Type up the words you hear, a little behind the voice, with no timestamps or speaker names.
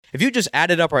If you just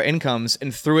added up our incomes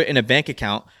and threw it in a bank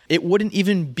account, it wouldn't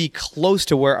even be close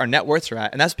to where our net worths are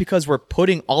at. And that's because we're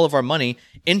putting all of our money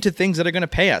into things that are going to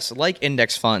pay us, like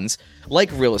index funds, like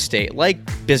real estate,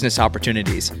 like business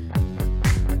opportunities.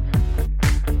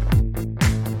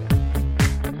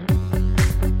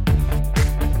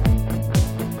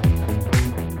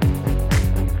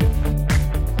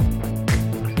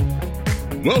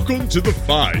 Welcome to The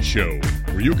FI Show,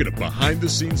 where you get a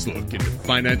behind-the-scenes look into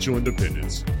financial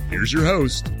independence. Here's your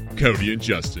host, Cody and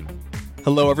Justin.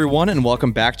 Hello, everyone, and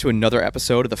welcome back to another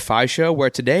episode of The FI Show, where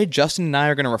today Justin and I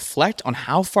are going to reflect on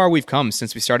how far we've come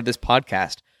since we started this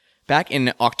podcast. Back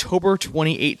in October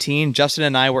 2018, Justin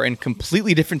and I were in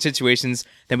completely different situations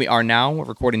than we are now. We're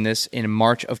recording this in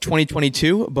March of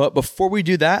 2022. But before we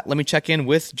do that, let me check in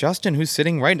with Justin, who's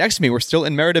sitting right next to me. We're still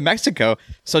in Merida, Mexico.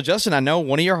 So, Justin, I know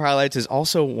one of your highlights is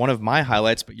also one of my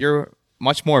highlights, but you're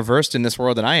much more versed in this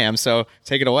world than I am. So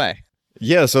take it away.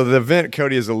 Yeah, so the event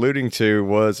Cody is alluding to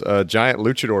was a giant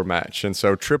luchador match. And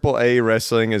so AAA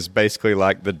wrestling is basically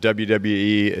like the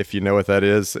WWE, if you know what that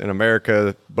is, in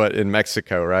America, but in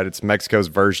Mexico, right? It's Mexico's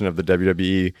version of the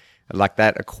WWE, like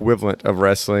that equivalent of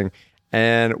wrestling.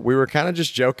 And we were kind of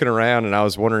just joking around, and I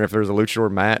was wondering if there was a luchador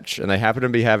match, and they happened to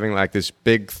be having like this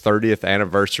big 30th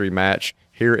anniversary match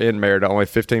here in Merida, only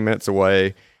 15 minutes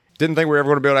away. Didn't think we were ever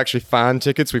going to be able to actually find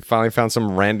tickets. We finally found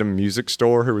some random music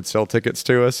store who would sell tickets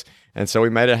to us. And so we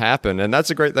made it happen. And that's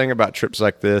a great thing about trips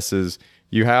like this is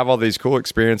you have all these cool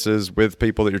experiences with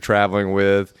people that you're traveling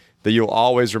with that you'll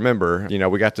always remember. You know,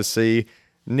 we got to see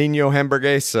Nino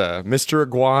Hamburguesa, Mr.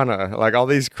 Iguana, like all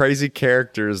these crazy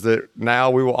characters that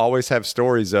now we will always have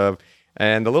stories of.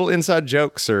 And the little inside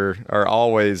jokes are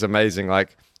always amazing.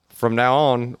 Like from now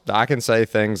on, I can say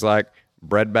things like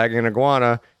bread bagging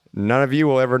iguana. None of you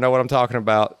will ever know what I'm talking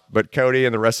about, but Cody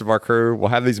and the rest of our crew will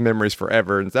have these memories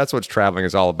forever, and that's what traveling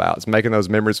is all about. It's making those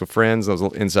memories with friends, those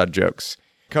little inside jokes.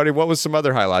 Cody, what was some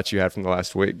other highlights you had from the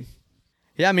last week?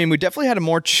 Yeah, I mean, we definitely had a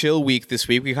more chill week this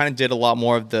week. We kind of did a lot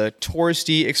more of the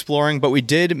touristy exploring, but we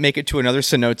did make it to another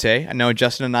cenote. I know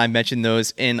Justin and I mentioned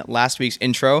those in last week's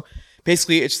intro.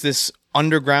 Basically, it's this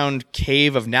underground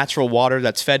cave of natural water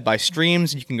that's fed by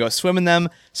streams. You can go swim in them.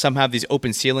 Some have these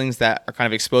open ceilings that are kind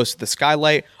of exposed to the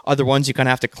skylight. Other ones, you kind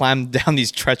of have to climb down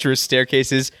these treacherous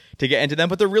staircases to get into them,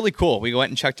 but they're really cool. We went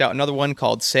and checked out another one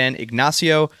called San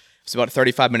Ignacio. It's about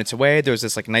 35 minutes away. There was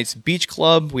this like nice beach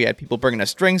club. We had people bringing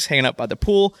us drinks, hanging out by the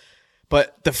pool.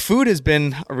 But the food has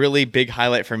been a really big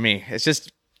highlight for me. It's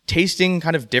just tasting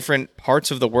kind of different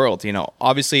parts of the world. You know,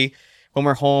 obviously, when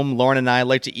we're home, Lauren and I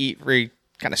like to eat very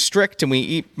kind of strict, and we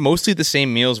eat mostly the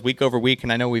same meals week over week.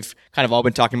 And I know we've kind of all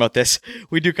been talking about this.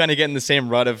 We do kind of get in the same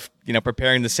rut of, you know,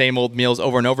 preparing the same old meals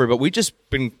over and over, but we've just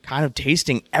been kind of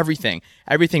tasting everything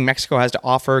Mexico has to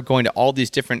offer, going to all these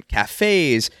different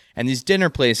cafes and these dinner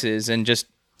places, and just,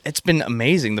 it's been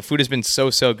amazing. The food has been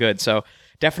so good. So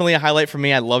definitely a highlight for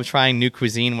me. I love trying new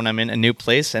cuisine when I'm in a new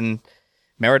place, and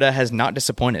Merida has not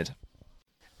disappointed.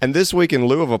 And this week, in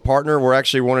lieu of a partner, we're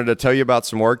actually wanted to tell you about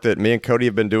some work that me and Cody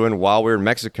have been doing while we're in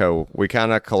Mexico. We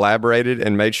kind of collaborated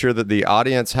and made sure that the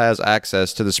audience has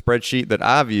access to the spreadsheet that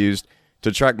I've used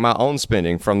to track my own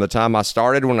spending from the time I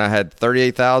started when I had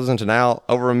 $38,000 to now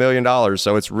over $1 million.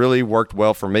 So it's really worked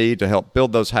well for me to help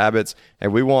build those habits.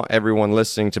 And we want everyone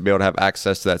listening to be able to have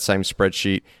access to that same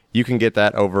spreadsheet. You can get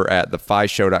that over at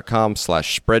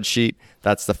thefishow.com/spreadsheet.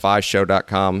 That's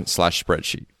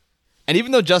thefishow.com/spreadsheet. And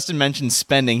even though Justin mentioned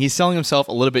spending, he's selling himself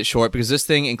a little bit short because this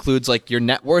thing includes like your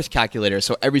net worth calculator.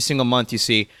 So every single month you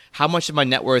see how much did my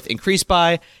net worth increase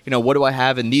by, you know, what do I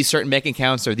have in these certain bank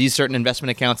accounts or these certain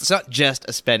investment accounts. It's not just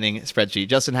a spending spreadsheet.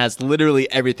 Justin has literally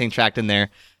everything tracked in there.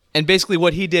 And basically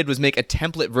what he did was make a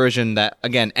template version that,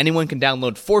 again, anyone can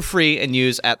download for free and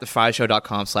use at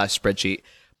thefishow.com/spreadsheet.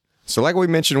 So like we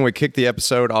mentioned when we kicked the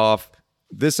episode off,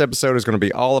 this episode is going to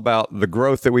be all about the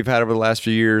growth that we've had over the last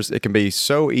few years. It can be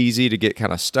so easy to get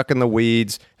kind of stuck in the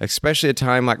weeds, especially at a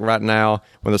time like right now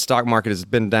when the stock market has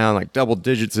been down like double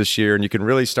digits this year, and you can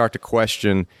really start to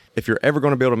question if you're ever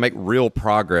going to be able to make real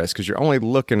progress because you're only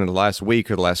looking at the last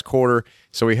week or the last quarter.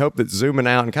 So we hope that zooming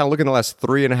out and kind of looking at the last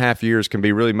 3.5 years can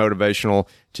be really motivational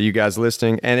to you guys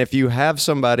listening. And if you have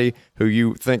somebody who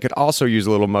you think could also use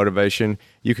a little motivation,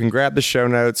 you can grab the show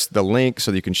notes, the link,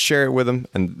 so that you can share it with them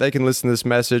and they can listen to this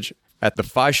message at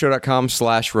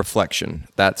thefishow.com/reflection.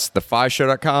 That's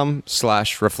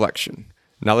thefishow.com/reflection.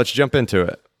 Now let's jump into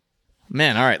it.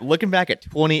 Man, all right. Looking back at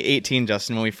 2018,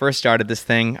 Justin, when we first started this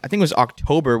thing, I think it was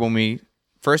October when we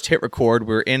first hit record.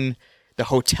 We were in the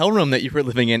hotel room that you were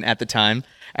living in at the time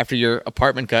after your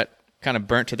apartment got kind of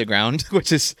burnt to the ground,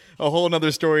 which is a whole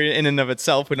other story in and of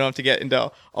itself. We don't have to get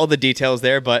into all the details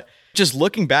there, but Just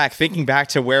looking back, thinking back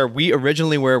to where we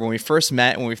originally were when we first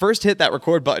met, when we first hit that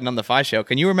record button on the Fi Show,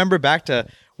 can you remember back to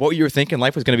what you were thinking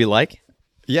life was going to be like?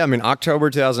 Yeah, I mean, October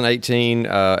 2018.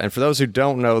 And for those who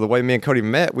don't know, the way me and Cody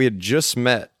met, we had just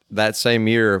met that same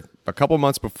year, a couple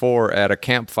months before at a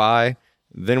Camp Fi.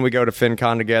 Then we go to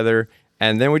FinCon together,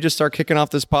 and then we just start kicking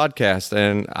off this podcast.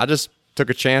 And I just took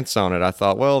a chance on it. I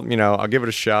thought, well, I'll give it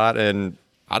a shot. And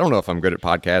I don't know if I'm good at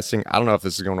podcasting. I don't know if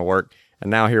this is going to work. And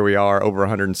now here we are, over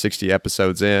 160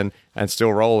 episodes in and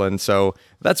still rolling. So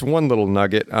that's one little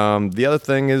nugget. The other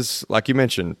thing is, like you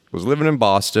mentioned, was living in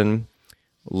Boston,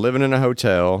 living in a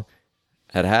hotel,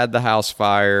 had the house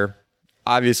fire.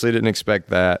 Obviously didn't expect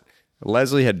that.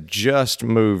 Leslie had just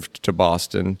moved to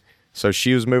Boston. So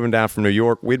she was moving down from New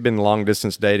York. We'd been long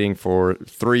distance dating for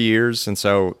 3 years. And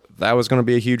so that was going to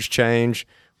be a huge change.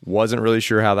 Wasn't really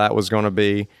sure how that was going to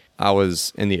be. I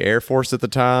was in the Air Force at the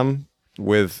time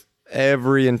with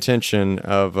every intention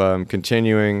of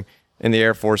continuing in the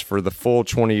Air Force for the full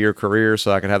 20-year career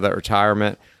so I could have that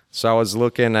retirement. So I was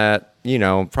looking at,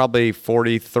 probably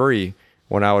 43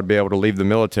 when I would be able to leave the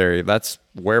military. That's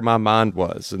where my mind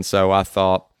was. And so I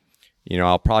thought,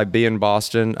 I'll probably be in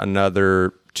Boston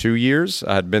another 2 years.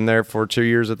 I had been there for 2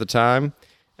 years at the time,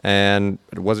 and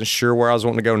I wasn't sure where I was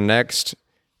wanting to go next.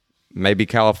 Maybe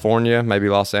California, maybe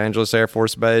Los Angeles Air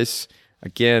Force Base.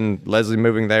 Again, Leslie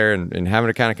moving there and having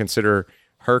to kind of consider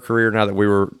her career now that we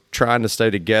were trying to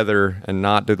stay together and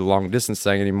not do the long distance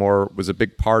thing anymore was a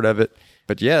big part of it.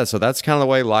 But yeah, so that's kind of the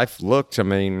way life looked. I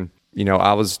mean,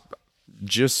 I was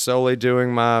just solely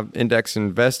doing my index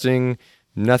investing,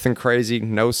 nothing crazy,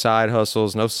 no side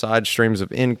hustles, no side streams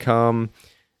of income.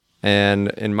 And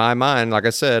in my mind, like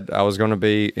I said, I was going to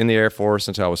be in the Air Force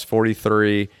until I was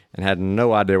 43 and had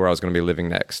no idea where I was going to be living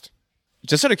next.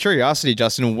 Just out of curiosity,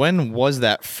 Justin, when was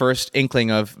that first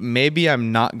inkling of maybe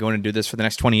I'm not going to do this for the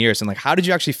next 20 years? And how did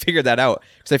you actually figure that out?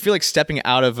 Because I feel like stepping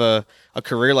out of a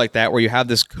career like that where you have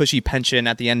this cushy pension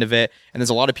at the end of it, and there's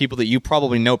a lot of people that you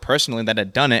probably know personally that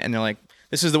had done it, and they're like,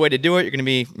 this is the way to do it. You're going to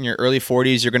be in your early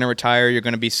 40s, you're going to retire, you're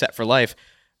going to be set for life.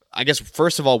 I guess,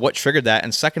 first of all, what triggered that?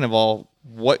 And second of all,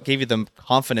 what gave you the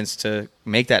confidence to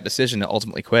make that decision to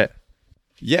ultimately quit?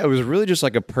 Yeah, it was really just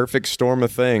like a perfect storm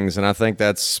of things. And I think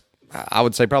that's, I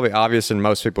would say, probably obvious in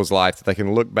most people's life that they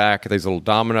can look back at these little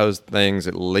dominoes things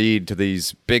that lead to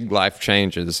these big life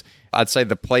changes. I'd say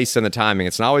the place and the timing.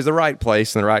 It's not always the right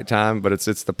place and the right time, but it's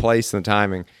the place and the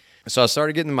timing. So I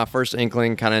started getting my first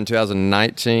inkling kind of in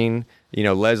 2019.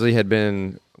 Leslie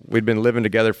we'd been living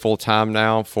together full time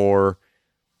now for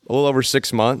a little over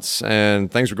 6 months,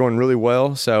 and things were going really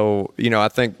well. So, I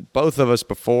think both of us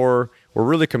before were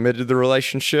really committed to the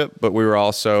relationship, but we were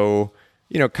also,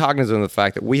 cognizant of the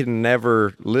fact that we had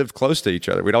never lived close to each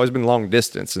other. We'd always been long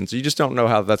distance, and so you just don't know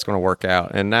how that's going to work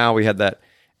out. And now we had that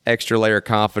extra layer of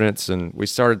confidence, and we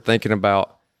started thinking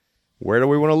about, where do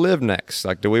we want to live next?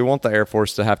 Do we want the Air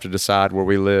Force to have to decide where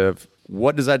we live?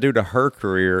 What does that do to her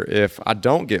career if I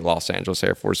don't get Los Angeles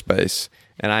Air Force Base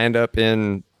and I end up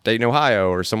in Dayton,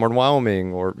 Ohio, or somewhere in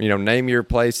Wyoming, or, name your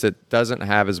place that doesn't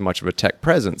have as much of a tech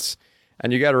presence?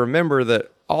 And you got to remember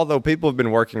that although people have been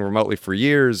working remotely for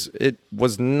years, it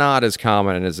was not as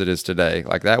common as it is today.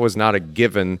 That was not a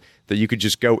given that you could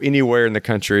just go anywhere in the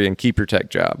country and keep your tech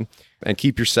job and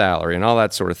keep your salary and all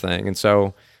that sort of thing. And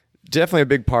so definitely a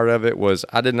big part of it was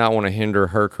I did not want to hinder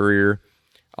her career.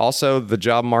 Also, the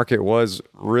job market was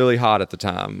really hot at the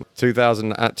time.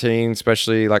 2019,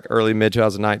 especially early mid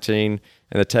 2019,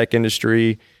 in the tech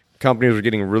industry, companies were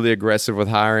getting really aggressive with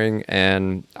hiring.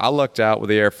 And I lucked out with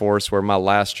the Air Force, where my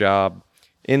last job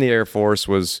in the Air Force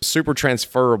was super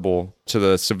transferable to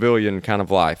the civilian kind of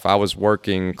life. I was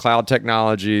working cloud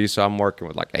technology, so I'm working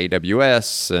with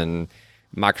AWS and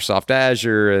Microsoft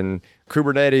Azure and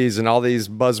Kubernetes and all these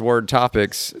buzzword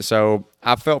topics. So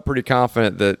I felt pretty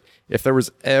confident that if there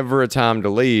was ever a time to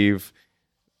leave,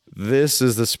 this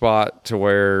is the spot to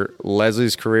where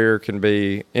Leslie's career can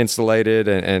be insulated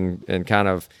and kind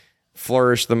of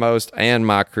flourish the most, and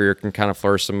my career can kind of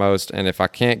flourish the most. And if I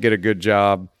can't get a good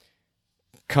job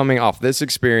coming off this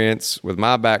experience with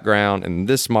my background in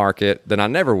this market, then I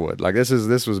never would.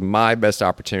 This was my best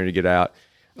opportunity to get out.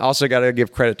 Also got to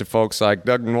give credit to folks like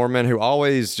Doug Norman, who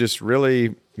always just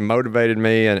really motivated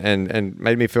me and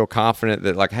made me feel confident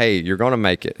that hey, you're going to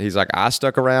make it. He's like, I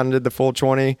stuck around and did the full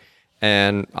 20.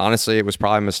 And honestly, it was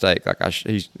probably a mistake.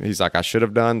 He's like, I should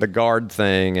have done the guard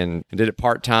thing and did it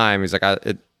part-time. He's like,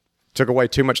 it took away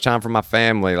too much time from my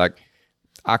family.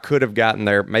 I could have gotten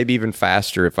there maybe even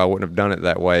faster if I wouldn't have done it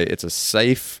that way. It's a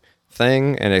safe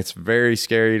thing, and it's very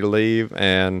scary to leave.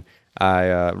 And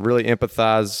I really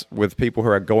empathize with people who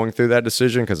are going through that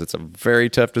decision, because it's a very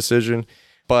tough decision.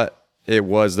 But it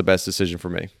was the best decision for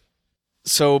me.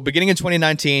 So beginning in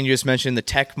 2019, you just mentioned the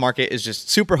tech market is just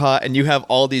super hot and you have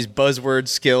all these buzzword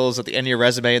skills at the end of your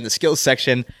resume in the skills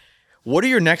section. What are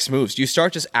your next moves? Do you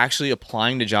start just actually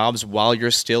applying to jobs while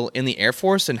you're still in the Air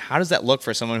Force? And how does that look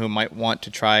for someone who might want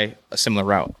to try a similar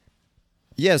route?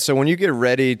 Yeah, so when you get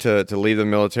ready to leave the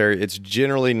military, it's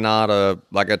generally not a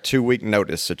 2-week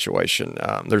notice situation.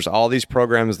 There's all these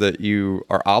programs that you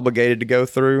are obligated to go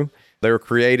through. They were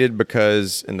created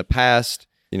because in the past,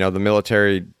 the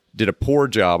military did a poor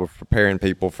job of preparing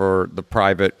people for the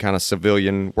private kind of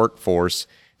civilian workforce.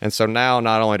 And so now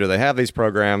not only do they have these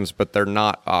programs, but they're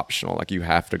not optional. Like, you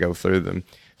have to go through them.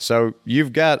 So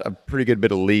you've got a pretty good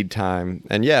bit of lead time.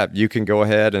 And yeah, you can go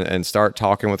ahead and start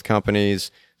talking with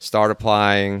companies, start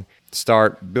applying,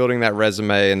 start building that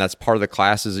resume. And that's part of the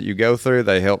classes that you go through.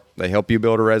 They help you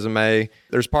build a resume.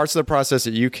 There's parts of the process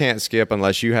that you can't skip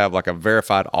unless you have like a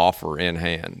verified offer in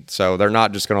hand. So they're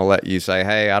not just going to let you say,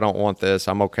 hey, I don't want this,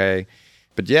 I'm okay.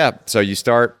 But yeah, so you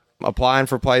start applying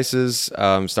for places,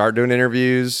 start doing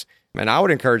interviews. And I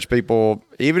would encourage people,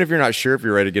 even if you're not sure if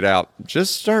you're ready to get out,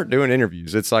 just start doing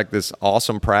interviews. It's like this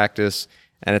awesome practice,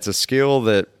 and it's a skill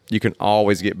that you can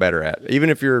always get better at. Even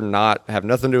if you're have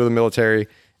nothing to do with the military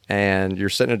and you're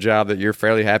sitting in a job that you're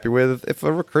fairly happy with, if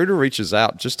a recruiter reaches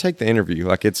out, just take the interview.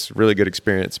 Like, it's a really good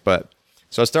experience.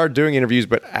 So I started doing interviews,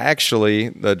 but actually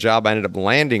the job I ended up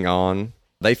landing on,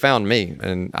 they found me,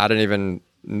 and I didn't even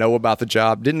know about the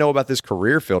job, didn't know about this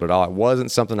career field at all. It wasn't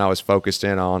something I was focused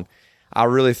in on. I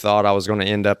really thought I was going to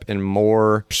end up in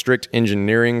more strict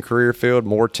engineering career field,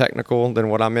 more technical than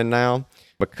what I'm in now,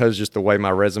 because just the way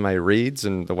my resume reads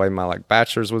and the way my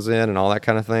bachelor's was in and all that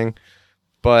kind of thing.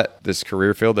 But this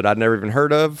career field that I'd never even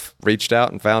heard of reached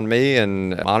out and found me.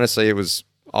 And honestly, it was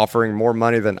offering more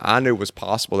money than I knew was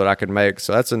possible that I could make.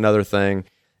 So that's another thing.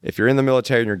 If you're in the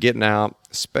military and you're getting out,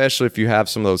 especially if you have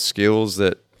some of those skills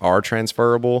that are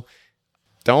transferable,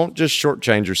 don't just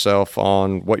shortchange yourself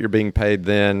on what you're being paid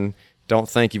then. Don't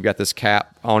think you've got this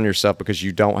cap on yourself because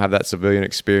you don't have that civilian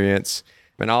experience.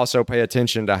 And also pay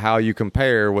attention to how you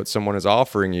compare what someone is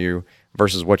offering you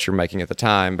versus what you're making at the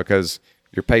time, because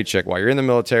your paycheck while you're in the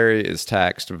military is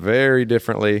taxed very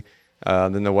differently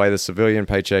than the way the civilian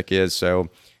paycheck is. So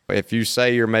if you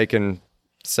say you're making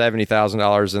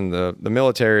 $70,000 in the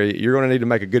military, you're going to need to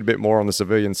make a good bit more on the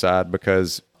civilian side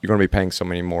because you're going to be paying so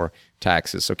many more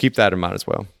taxes. So keep that in mind as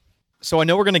well. So I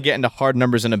know we're going to get into hard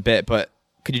numbers in a bit, but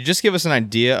could you just give us an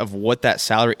idea of what that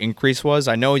salary increase was?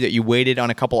 I know that you waited on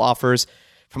a couple offers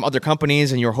from other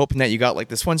companies and you were hoping that you got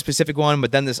this one specific one,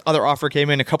 but then this other offer came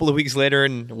in a couple of weeks later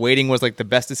and waiting was the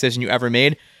best decision you ever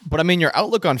made. But I mean, your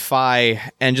outlook on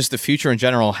FI and just the future in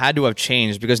general had to have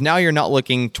changed, because now you're not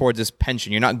looking towards this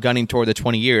pension. You're not gunning toward the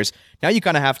 20 years. Now you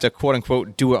kind of have to, quote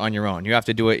unquote, do it on your own. You have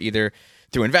to do it either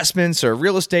through investments or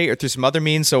real estate or through some other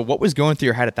means. So what was going through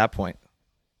your head at that point?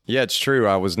 Yeah, it's true.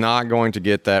 I was not going to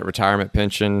get that retirement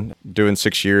pension. Doing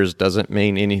 6 years doesn't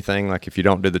mean anything. If you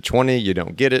don't do the 20, you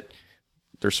don't get it.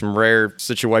 There's some rare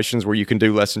situations where you can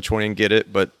do less than 20 and get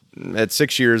it, but at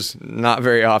 6 years, not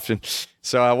very often.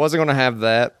 So I wasn't going to have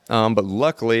that. But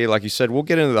luckily, like you said, we'll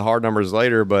get into the hard numbers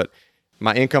later, but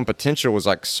my income potential was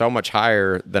so much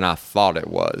higher than I thought it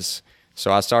was.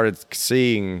 So I started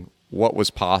seeing what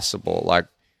was possible,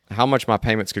 how much my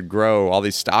payments could grow, all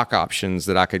these stock options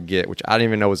that I could get, which I didn't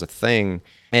even know was a thing.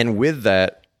 And with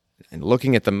that, and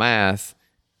looking at the math,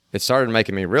 it started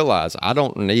making me realize I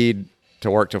don't need to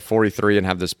work till 43 and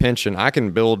have this pension. I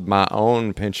can build my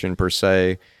own pension per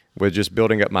se with just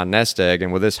building up my nest egg.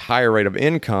 And with this higher rate of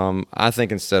income, I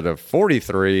think instead of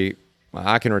 43,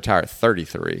 I can retire at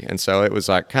 33. And so it was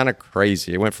kind of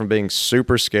crazy. It went from being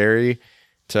super scary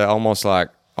to almost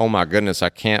oh my goodness, I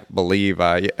can't believe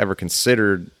I ever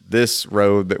considered this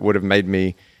road that would have made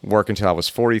me work until I was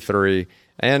 43.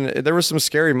 And there were some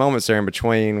scary moments there in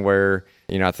between where,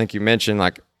 I think you mentioned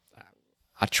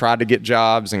I tried to get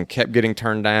jobs and kept getting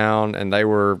turned down, and they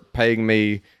were paying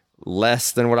me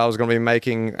less than what I was going to be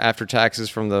making after taxes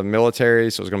from the military.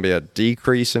 So it was going to be a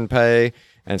decrease in pay.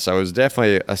 And so it was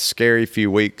definitely a scary few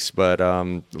weeks, but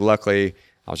luckily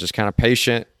I was just kind of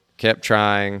patient, kept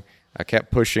trying. I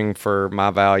kept pushing for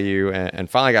my value and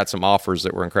finally got some offers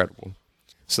that were incredible.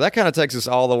 So that kind of takes us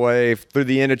all the way through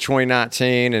the end of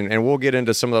 2019, and we'll get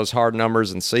into some of those hard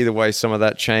numbers and see the way some of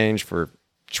that changed for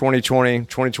 2020,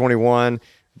 2021.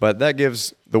 But that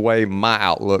gives the way my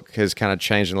outlook has kind of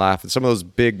changed in life and some of those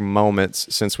big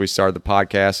moments since we started the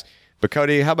podcast. But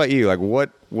Cody, how about you?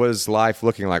 What was life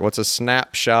looking like? What's a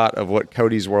snapshot of what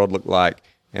Cody's world looked like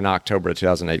in October of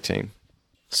 2018?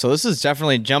 So this is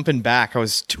definitely jumping back. I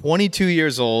was 22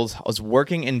 years old. I was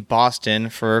working in Boston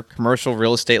for a commercial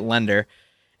real estate lender.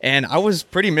 And I was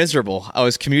pretty miserable. I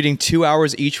was commuting 2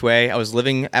 hours each way. I was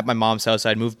living at my mom's house.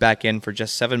 I'd moved back in for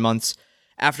just 7 months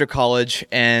after college,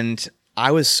 and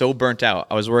I was so burnt out.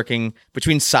 I was working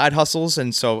between side hustles,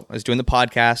 and so I was doing the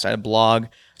podcast, I had a blog, I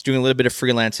was doing a little bit of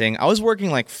freelancing. I was working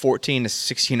like 14 to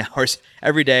 16 hours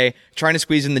every day, trying to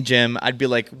squeeze in the gym. I'd be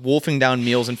like wolfing down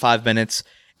meals in 5 minutes.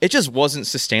 It just wasn't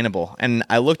sustainable. And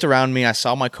I looked around me, I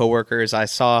saw my coworkers, I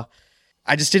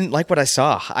just didn't like what I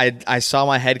saw. I saw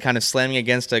my head kind of slamming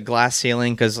against a glass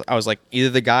ceiling because I was like, either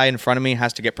the guy in front of me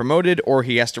has to get promoted or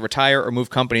he has to retire or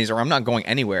move companies or I'm not going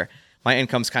anywhere. My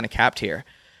income's kind of capped here.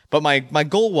 But my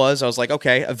goal was, I was like,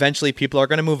 okay, eventually people are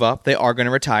going to move up. They are going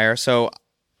to retire. So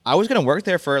I was going to work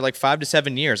there for like 5 to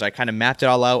 7 years. I kind of mapped it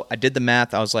all out. I did the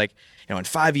math. I was like, in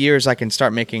 5 years, I can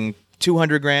start making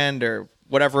 200 grand or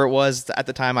whatever it was at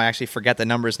the time. I actually forget the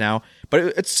numbers now, but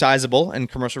it's sizable in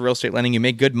commercial real estate lending. You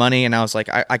make good money. And I was like,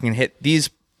 I can hit these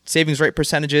savings rate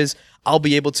percentages. I'll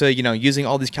be able to, using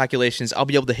all these calculations, I'll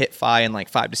be able to hit FI in like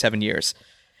 5 to 7 years.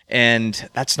 And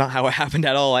that's not how it happened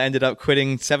at all. I ended up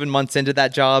quitting 7 months into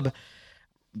that job.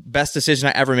 Best decision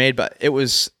I ever made, but it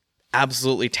was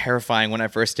absolutely terrifying when I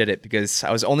first did it because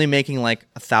I was only making like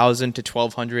 $1,000 to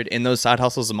 $1,200 in those side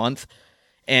hustles a month.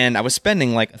 And I was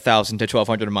spending like $1,000 to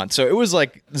 $1,200 a month. So it was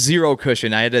like zero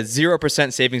cushion. I had a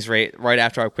 0% savings rate right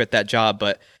after I quit that job.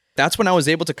 But that's when I was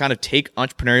able to kind of take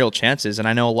entrepreneurial chances. And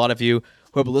I know a lot of you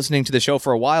who have been listening to the show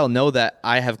for a while know that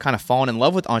I have kind of fallen in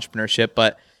love with entrepreneurship.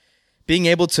 But being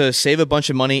able to save a bunch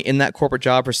of money in that corporate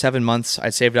job for 7 months, I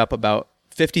saved up about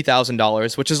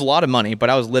 $50,000, which is a lot of money, but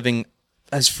I was living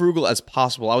as frugal as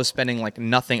possible. I was spending like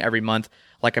nothing every month.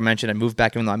 Like I mentioned, I moved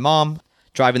back in with my mom,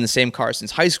 driving the same car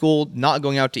since high school, not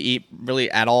going out to eat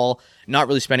really at all, not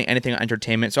really spending anything on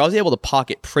entertainment. So I was able to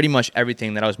pocket pretty much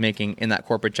everything that I was making in that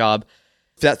corporate job.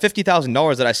 For that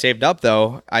 $50,000 that I saved up,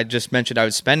 though, I just mentioned I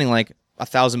was spending like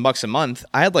 $1,000 a month.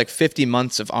 I had like 50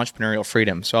 months of entrepreneurial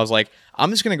freedom. So I was like, I'm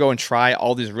just going to go and try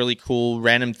all these really cool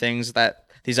random things,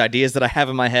 these ideas that I have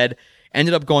in my head.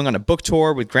 Ended up going on a book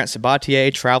tour with Grant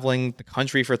Sabatier, traveling the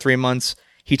country for 3 months.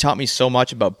 He taught me so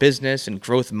much about business and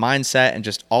growth mindset and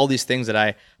just all these things that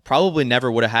I probably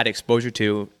never would have had exposure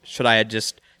to should I had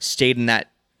just stayed in that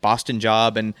Boston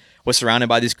job and was surrounded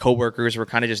by these coworkers who were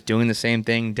kind of just doing the same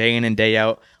thing day in and day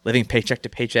out, living paycheck to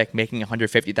paycheck, making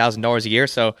 $150,000 a year.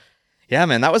 So yeah,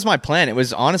 man, that was my plan. It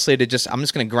was honestly I'm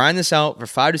just going to grind this out for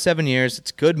 5 to 7 years.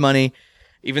 It's good money.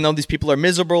 Even though these people are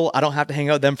miserable, I don't have to hang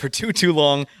out with them for too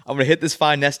long. I'm going to hit this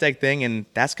FI nest egg thing, and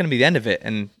that's going to be the end of it.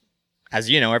 And as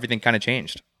you know, everything kind of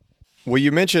changed. Well,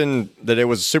 you mentioned that it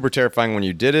was super terrifying when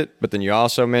you did it, but then you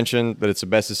also mentioned that it's the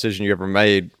best decision you ever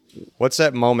made. What's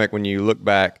that moment when you look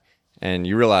back and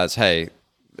you realize, hey,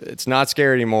 it's not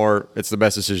scary anymore. It's the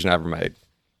best decision I ever made?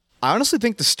 I honestly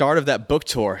think the start of that book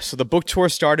tour. So the book tour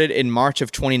started in March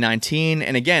of 2019.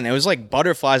 And again, it was like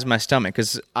butterflies in my stomach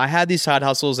because I had these side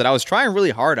hustles that I was trying really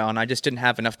hard on. I just didn't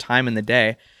have enough time in the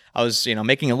day. I was,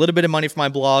 making a little bit of money for my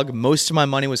blog. Most of my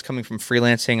money was coming from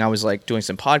freelancing. I was like doing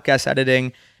some podcast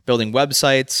editing, building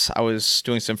websites. I was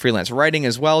doing some freelance writing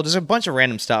as well. Just a bunch of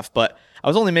random stuff. But I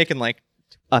was only making like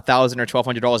 $1,000 or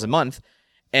 $1,200 a month.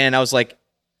 And I was like,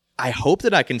 I hope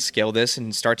that I can scale this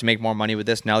and start to make more money with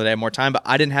this now that I have more time, but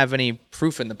I didn't have any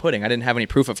proof in the pudding. I didn't have any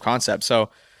proof of concept. So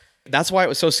that's why it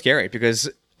was so scary because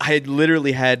I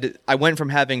went from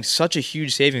having such a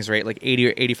huge savings rate, like 80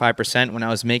 or 85% when I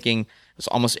was making it was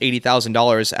almost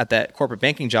 $80,000 at that corporate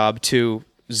banking job to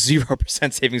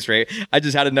 0% savings rate. I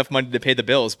just had enough money to pay the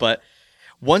bills. But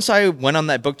once I went on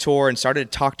that book tour and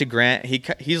started to talk to Grant,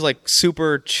 he's like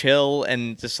super chill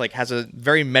and just like has a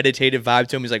very meditative vibe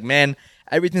to him. He's like, man,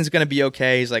 everything's going to be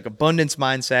okay. He's like abundance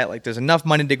mindset. Like there's enough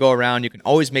money to go around. You can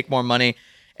always make more money.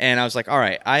 And I was like, all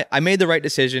right, I made the right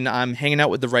decision. I'm hanging out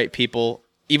with the right people.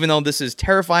 Even though this is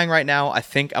terrifying right now, I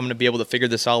think I'm going to be able to figure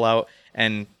this all out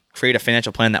and create a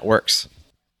financial plan that works.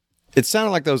 It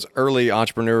sounded like those early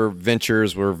entrepreneur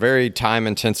ventures were very time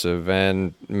intensive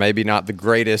and maybe not the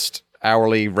greatest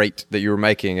hourly rate that you were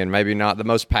making and maybe not the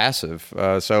most passive.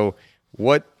 So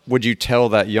what would you tell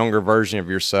that younger version of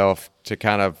yourself to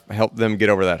kind of help them get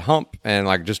over that hump? And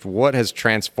like just what has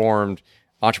transformed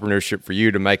entrepreneurship for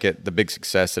you to make it the big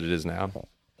success that it is now?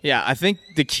 Yeah, I think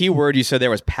the key word you said there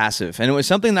was passive. And it was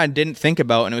something that I didn't think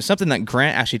about. And it was something that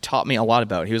Grant actually taught me a lot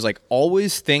about. He was like,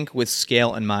 always think with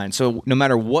scale in mind. So no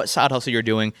matter what side hustle you're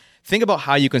doing, think about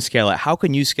how you can scale it. How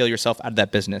can you scale yourself out of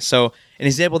that business? So an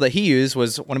example that he used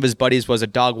was one of his buddies was a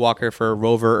dog walker for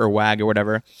Rover or Wag or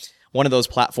whatever, one of those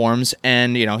platforms.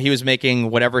 And, he was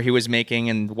making whatever he was making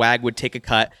and Wag would take a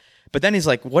cut. But then he's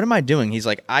like, what am I doing? He's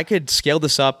like, I could scale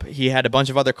this up. He had a bunch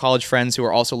of other college friends who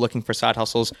were also looking for side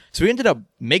hustles. So he ended up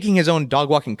making his own dog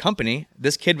walking company.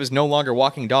 This kid was no longer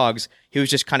walking dogs. He was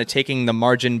just kind of taking the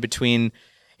margin between,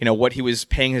 what he was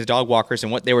paying his dog walkers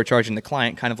and what they were charging the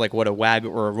client, kind of like what a WAG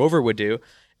or a Rover would do.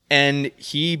 And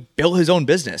he built his own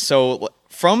business. So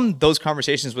from those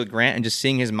conversations with Grant and just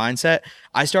seeing his mindset,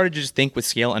 I started to just think with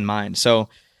scale in mind. So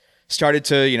started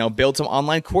to, build some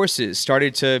online courses,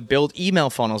 started to build email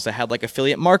funnels that had like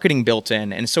affiliate marketing built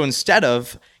in. And so instead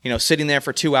of, sitting there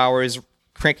for 2 hours,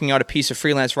 cranking out a piece of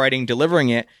freelance writing, delivering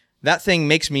it, that thing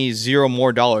makes me $0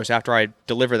 more after I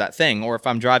deliver that thing. Or if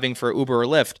I'm driving for Uber or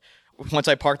Lyft, once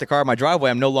I park the car in my driveway,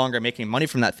 I'm no longer making money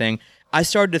from that thing. I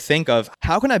started to think of,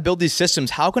 how can I build these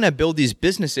systems? How can I build these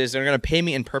businesses that are going to pay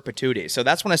me in perpetuity? So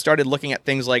that's when I started looking at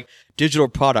things like digital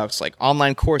products, like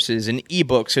online courses and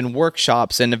ebooks and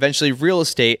workshops and eventually real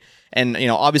estate. And,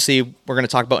 obviously we're going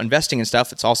to talk about investing and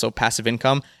stuff. It's also passive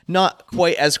income, not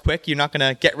quite as quick. You're not going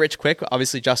to get rich quick.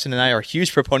 Obviously, Justin and I are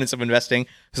huge proponents of investing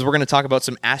because we're going to talk about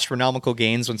some astronomical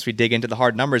gains once we dig into the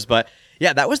hard numbers. But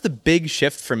yeah, that was the big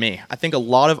shift for me. I think a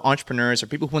lot of entrepreneurs or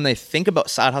people, when they think about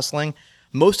side hustling,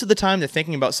 most of the time they're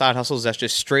thinking about side hustles that's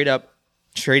just straight up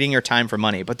trading your time for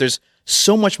money. But there's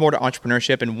so much more to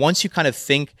entrepreneurship. And once you kind of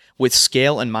think with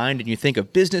scale in mind and you think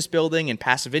of business building and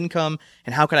passive income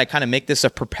and how can I kind of make this a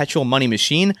perpetual money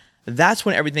machine, that's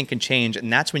when everything can change.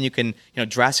 And that's when you can,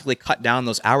 drastically cut down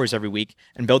those hours every week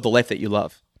and build the life that you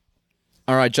love.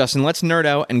 All right, Justin, let's nerd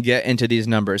out and get into these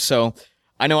numbers. So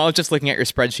I know I was just looking at your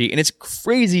spreadsheet and it's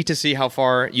crazy to see how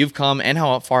far you've come and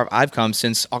how far I've come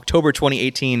since October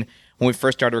 2018 when we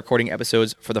first started recording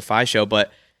episodes for the Fi Show.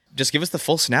 But just give us the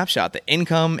full snapshot, the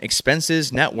income,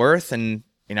 expenses, net worth, and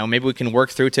maybe we can work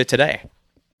through to today.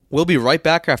 We'll be right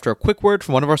back after a quick word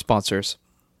from one of our sponsors.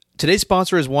 Today's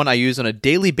sponsor is one I use on a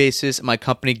daily basis at my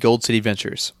company, Gold City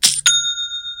Ventures.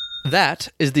 That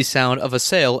is the sound of a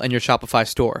sale in your Shopify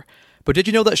store. But did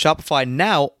you know that Shopify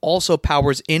now also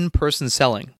powers in-person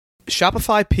selling?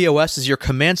 Shopify POS is your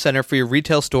command center for your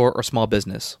retail store or small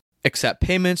business. Accept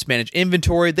payments, manage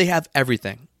inventory, they have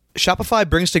everything. Shopify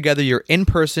brings together your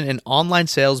in-person and online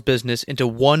sales business into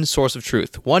one source of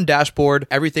truth, one dashboard,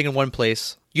 everything in one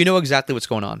place. You know exactly what's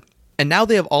going on. And now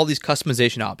they have all these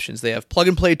customization options. They have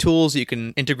plug-and-play tools that you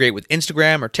can integrate with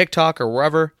Instagram or TikTok or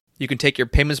wherever. You can take your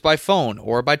payments by phone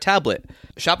or by tablet.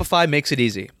 Shopify makes it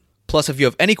easy. Plus, if you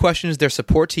have any questions, their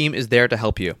support team is there to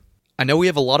help you. I know we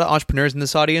have a lot of entrepreneurs in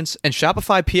this audience, and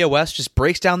Shopify POS just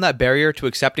breaks down that barrier to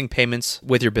accepting payments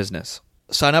with your business.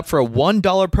 Sign up for a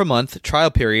 $1 per month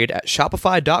trial period at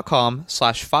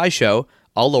shopify.com/FiShow,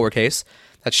 all lowercase.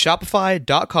 That's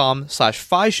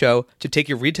shopify.com/FiShow to take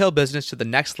your retail business to the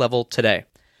next level today.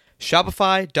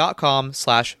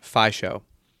 Shopify.com/FiShow.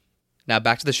 Now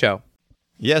back to the show.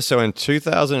 Yeah, so in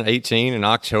 2018, in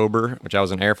October, which I was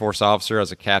an Air Force officer, I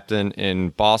was a captain in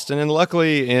Boston. And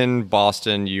luckily in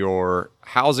Boston, your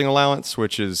housing allowance,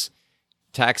 which is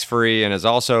tax-free and is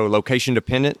also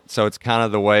location-dependent. So it's kind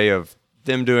of the way of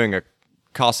them doing a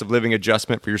cost of living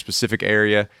adjustment for your specific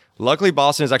area. Luckily,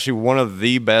 Boston is actually one of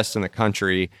the best in the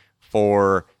country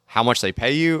for how much they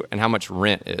pay you and how much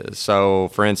rent is. So,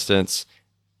 for instance,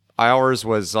 ours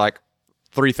was like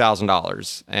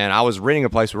 $3,000, and I was renting a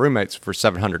place with roommates for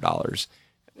 $700.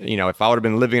 If I would have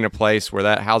been living in a place where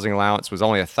that housing allowance was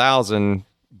only $1,000,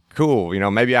 cool.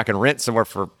 Maybe I can rent somewhere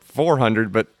for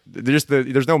 $400, but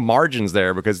there's no margins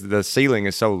there because the ceiling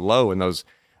is so low in those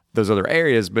other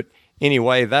areas. But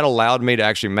anyway, that allowed me to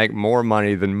actually make more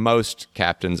money than most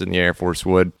captains in the Air Force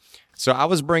would. So I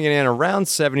was bringing in around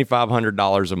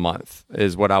 $7,500 a month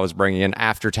is what I was bringing in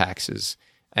after taxes.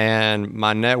 And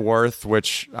my net worth,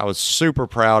 which I was super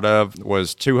proud of,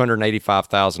 was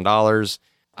 $285,000.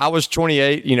 I was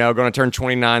 28, going to turn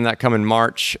 29 that coming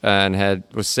March, and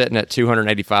was sitting at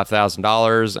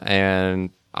 $285,000. And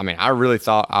I really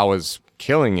thought I was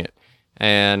killing it.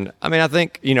 And I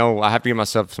think, I have to give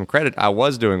myself some credit. I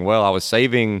was doing well. I was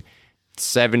saving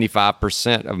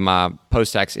 75% of my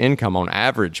post-tax income on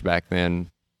average back then.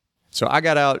 So I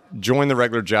got out, joined the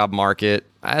regular job market.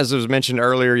 As was mentioned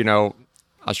earlier,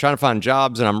 I was trying to find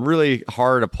jobs, and I'm really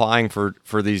hard applying for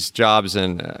these jobs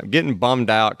and getting bummed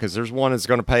out because there's one that's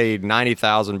going to pay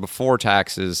 $90,000 before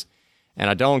taxes, and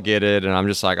I don't get it. And I'm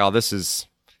just like, oh, this is,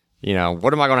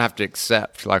 what am I going to have to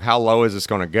accept? Like, how low is this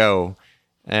going to go?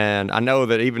 And I know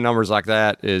that even numbers like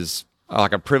that is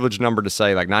like a privileged number to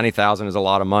say, like 90,000 is a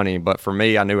lot of money. But for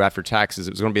me, I knew after taxes,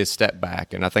 it was going to be a step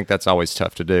back. And I think that's always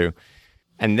tough to do.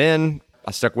 And then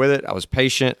I stuck with it. I was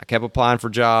patient. I kept applying for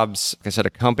jobs. Like I said,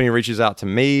 a company reaches out to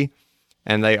me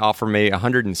and they offer me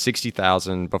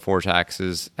 $160,000 before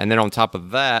taxes. And then on top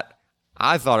of that,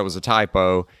 I thought it was a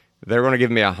typo. they're going to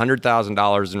give me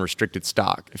 $100,000 in restricted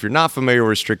stock. If you're not familiar with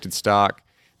restricted stock,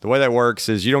 the way that works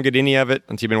is you don't get any of it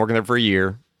until you've been working there for a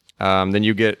year. Then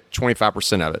you get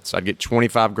 25% of it. So I'd get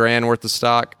 25 grand worth of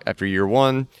stock after year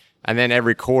one. And then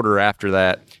every quarter after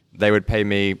that, they would pay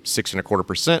me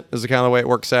 6.25% is the kind of the way it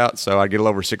works out. So I'd get a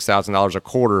little over $6,000 a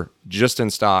quarter just in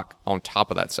stock on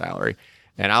top of that salary.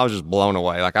 And I was just blown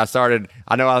away. Like I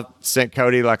know I sent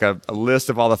Cody like a list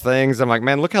of all the things. I'm like,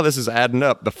 man, look how this is adding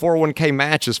up. The 401k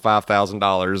match is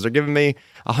 $5,000. They're giving me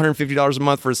 $150 a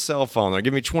month for a cell phone. They're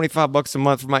giving me $25 a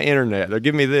month for my internet. They're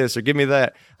giving me this, they're giving me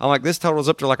that. I'm like, this totals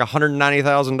up to like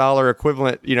 $190,000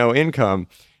 equivalent, income.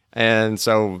 And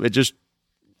so it just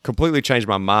completely changed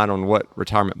my mind on what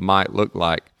retirement might look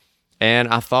like. And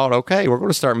I thought, okay, we're going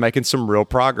to start making some real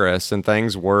progress, and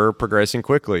things were progressing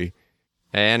quickly.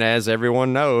 And as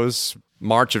everyone knows,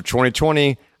 March of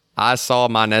 2020, I saw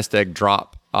my nest egg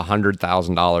drop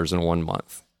 $100,000 in 1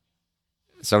 month.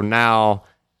 So now,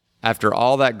 after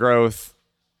all that growth,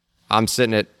 I'm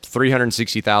sitting at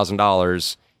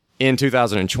 $360,000 in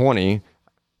 2020,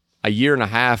 a year and a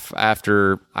half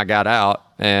after I got out,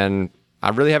 and I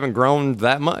really haven't grown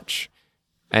that much.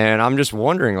 And I'm just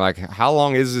wondering, like, how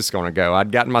long is this going to go?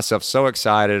 I'd gotten myself so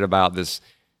excited about this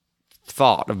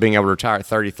thought of being able to retire at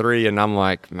 33, and I'm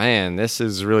like, man, this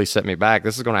has really set me back.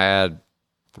 This is going to add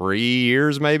 3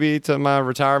 years maybe to my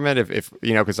retirement if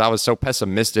because I was so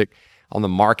pessimistic on the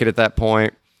market at that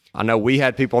point. I know we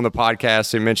had people on the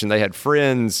podcast who mentioned they had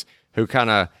friends who kind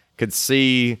of could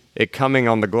see it coming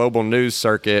on the global news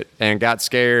circuit and got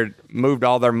scared, moved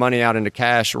all their money out into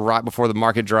cash right before the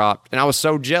market dropped. And I was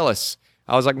so jealous.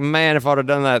 I was like, man, if I would have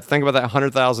done that, think about that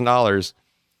 $100,000.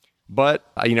 But,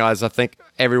 as I think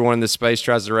everyone in this space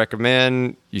tries to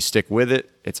recommend, you stick with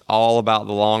it. It's all about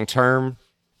the long term.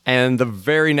 And the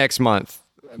very next month,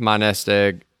 my nest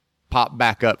egg popped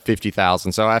back up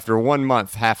 50,000. So after 1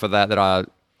 month, half of that I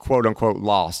quote unquote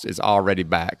lost is already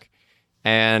back.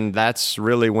 And that's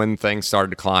really when things started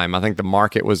to climb. I think the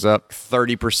market was up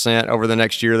 30% over the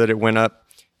next year that it went up.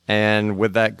 And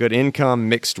with that good income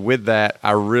mixed with that,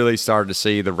 I really started to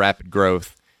see the rapid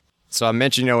growth. So I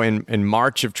mentioned, in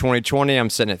March of 2020, I'm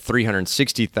sitting at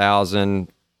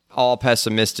 360,000, all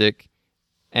pessimistic.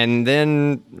 And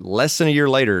then less than a year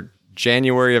later,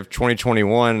 January of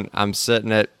 2021, I'm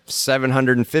sitting at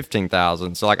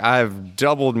 715,000. So like I've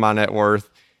doubled my net worth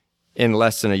in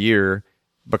less than a year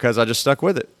because I just stuck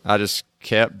with it. I just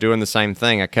kept doing the same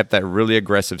thing. I kept that really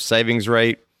aggressive savings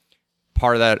rate.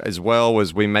 Part of that as well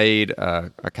was we made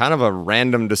a kind of a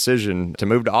random decision to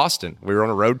move to Austin. We were on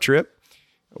a road trip.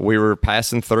 We were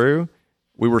passing through.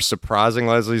 We were surprising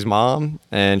Leslie's mom,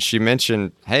 and she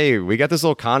mentioned, hey, we got this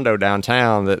little condo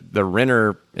downtown that the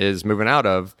renter is moving out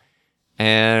of,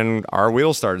 and our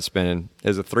wheels started spinning.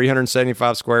 It's a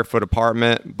 375 square foot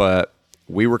apartment, but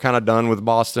we were kind of done with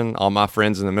Boston. All my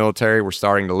friends in the military were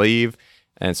starting to leave,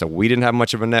 and so we didn't have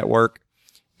much of a network,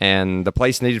 and the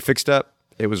place needed fixed up.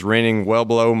 It was renting well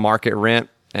below market rent,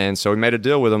 and so we made a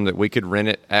deal with them that we could rent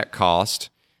it at cost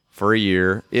for a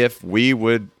year if we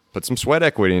would put some sweat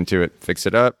equity into it, fix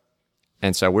it up.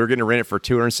 And so we were getting to rent it for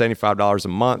 $275 a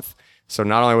month. So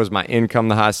not only was my income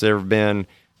the highest it's ever been,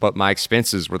 but my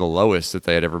expenses were the lowest that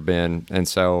they had ever been. And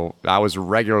so I was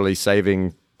regularly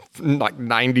saving like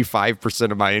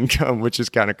 95% of my income, which is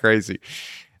kind of crazy.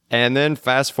 And then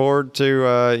fast forward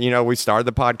to, we started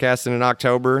the podcast in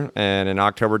October. And in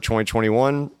October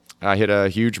 2021, I hit a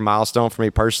huge milestone for me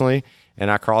personally.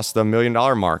 And I crossed the $1 million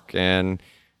mark. And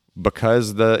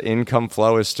because the income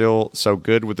flow is still so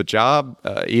good with the job,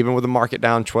 even with the market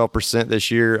down 12%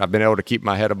 this year, I've been able to keep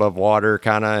my head above water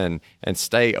kind of and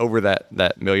stay over that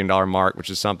 $1 million mark, which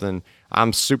is something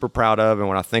I'm super proud of. And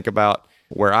when I think about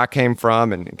where I came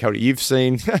from, and Cody, you've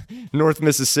seen North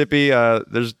Mississippi,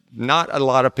 there's not a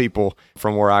lot of people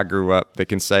from where I grew up that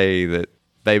can say that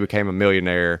they became a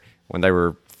millionaire when they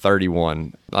were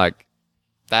 31. Like,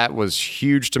 that was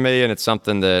huge to me, and it's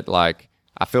something that, like,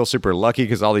 I feel super lucky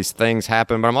because all these things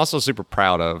happen, but I'm also super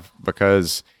proud of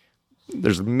because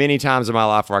there's many times in my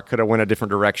life where I could have went a different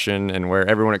direction and where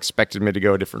everyone expected me to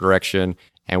go a different direction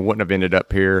and wouldn't have ended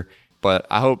up here. But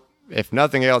I hope, if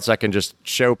nothing else, I can just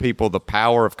show people the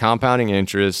power of compounding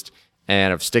interest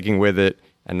and of sticking with it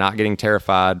and not getting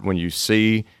terrified when you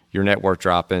see your net worth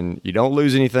dropping. You don't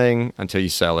lose anything until you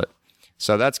sell it.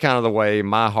 So that's kind of the way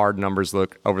my hard numbers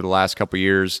look over the last couple of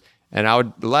years. And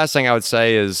the last thing I would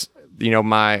say is,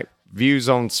 my views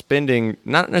on spending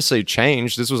not necessarily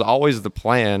changed. This was always the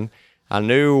plan. I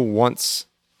knew once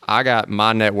I got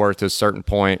my net worth to a certain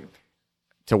point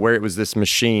to where it was this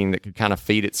machine that could kind of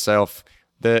feed itself,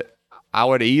 that I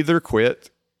would either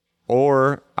quit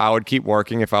or I would keep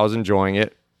working if I was enjoying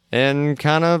it, and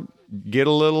kind of get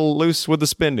a little loose with the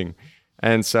spending.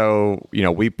 And so,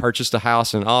 we purchased a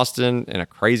house in Austin in a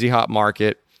crazy hot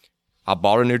market. I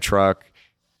bought a new truck.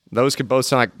 Those could both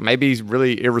sound like maybe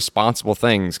really irresponsible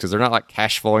things because they're not like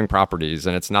cash flowing properties,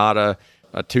 and it's not a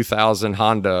 2000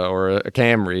 Honda or a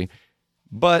Camry.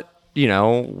 But,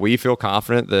 we feel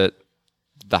confident that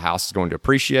the house is going to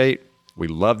appreciate. We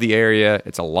love the area.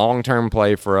 It's a long-term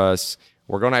play for us.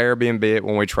 We're going to Airbnb it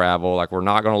when we travel. Like, we're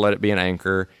not going to let it be an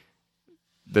anchor.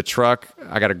 The truck,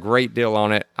 I got a great deal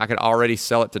on it. I could already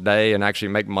sell it today and actually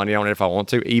make money on it if I want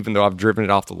to, even though I've driven it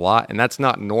off the lot. And that's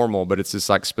not normal, but it's this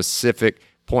like specific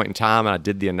point in time. And I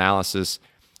did the analysis.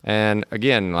 And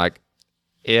again, like,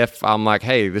 if I'm like,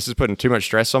 hey, this is putting too much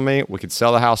stress on me, we could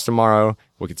sell the house tomorrow.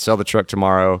 We could sell the truck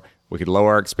tomorrow. We could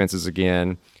lower our expenses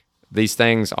again. These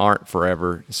things aren't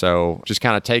forever. So just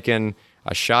kind of taking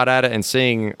a shot at it and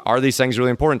seeing, are these things really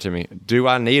important to me? Do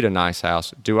I need a nice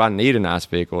house? Do I need a nice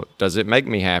vehicle? Does it make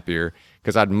me happier?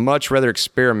 Because I'd much rather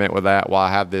experiment with that while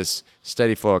I have this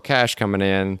steady flow of cash coming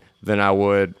in than I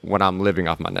would when I'm living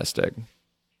off my nest egg.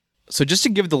 So just to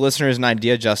give the listeners an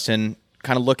idea, Justin,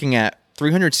 kind of looking at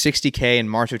 $360K in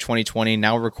March of 2020.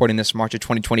 Now we're recording this March of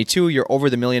 2022. You're over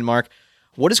the million mark.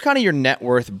 What is kind of your net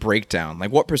worth breakdown?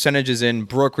 Like, what percentage is in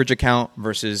brokerage account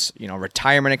versus,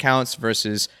 retirement accounts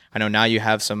versus, I know now you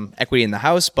have some equity in the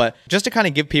house, but just to kind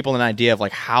of give people an idea of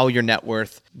like how your net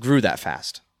worth grew that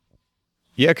fast.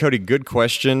 Yeah, Cody, good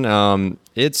question.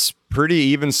 It's pretty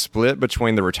even split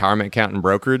between the retirement account and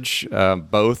brokerage.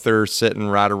 Both are sitting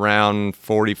right around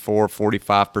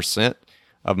 45%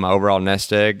 of my overall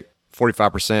nest egg,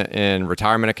 45% in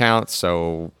retirement accounts,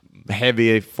 so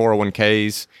heavy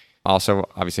 401ks. Also,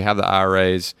 obviously, have the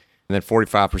IRAs, and then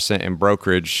 45% in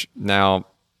brokerage. Now,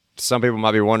 some people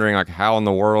might be wondering, like, how in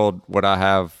the world would I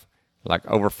have like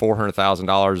over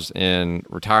 $400,000 in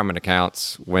retirement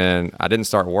accounts when I didn't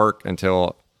start work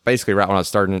until basically right when I was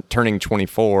turning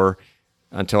 24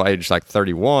 until age like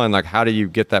 31? Like, how do you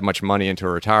get that much money into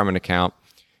a retirement account?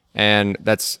 And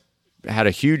that's had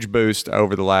a huge boost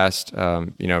over the last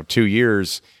 2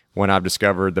 years when I've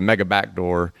discovered the mega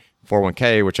backdoor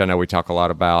 401k, which I know we talk a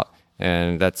lot about,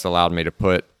 and that's allowed me to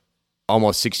put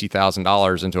almost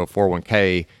 $60,000 into a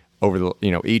 401k over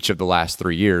the each of the last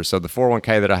 3 years. So the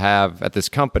 401k that I have at this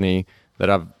company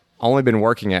that I've only been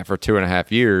working at for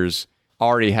 2.5 years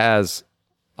already has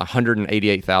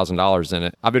 $188,000 in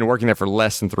it. I've been working there for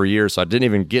less than 3 years, so I didn't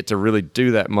even get to really do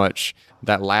that much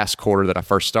that last quarter that I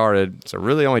first started. So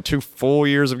really only 2 full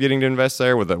years of getting to invest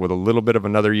there with a little bit of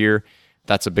another year.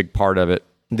 That's a big part of it.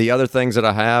 The other things that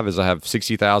I have is I have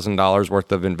 $60,000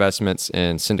 worth of investments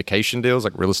in syndication deals,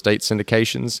 like real estate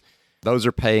syndications. Those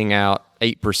are paying out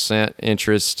 8%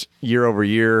 interest year over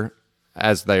year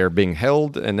as they are being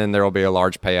held, and then there will be a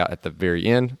large payout at the very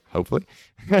end, hopefully.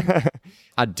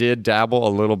 I did dabble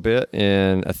a little bit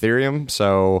in Ethereum.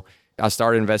 So I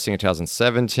started investing in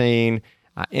 2017.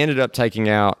 I ended up taking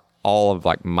out all of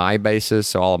like my basis,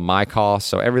 so all of my costs.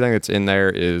 So everything that's in there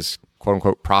is quote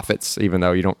unquote profits, even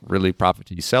though you don't really profit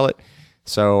till you sell it.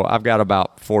 So I've got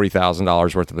about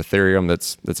 $40,000 worth of Ethereum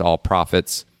that's all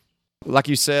profits. Like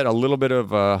you said, a little bit of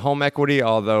home equity,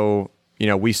 although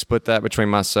we split that between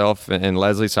myself and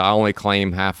Leslie, so I only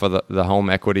claim half of the home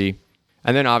equity.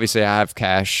 And then obviously I have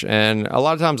cash, and a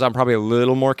lot of times I'm probably a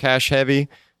little more cash heavy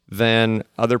than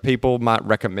other people might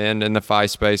recommend in the FI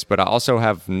space, but I also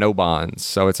have no bonds.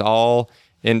 So it's all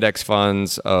index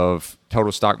funds of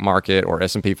total stock market or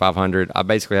S&P 500. I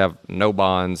basically have no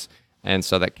bonds. And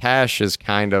so that cash is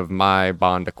kind of my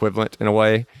bond equivalent in a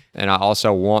way. And I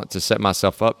also want to set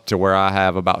myself up to where I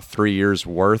have about 3 years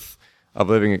worth of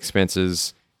living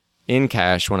expenses in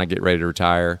cash when I get ready to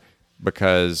retire,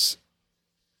 because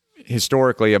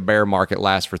historically a bear market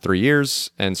lasts for 3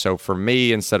 years. And so for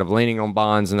me, instead of leaning on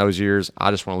bonds in those years, I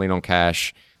just want to lean on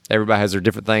cash. Everybody has their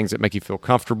different things that make you feel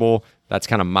comfortable. That's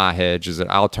kind of my hedge, is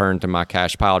that I'll turn to my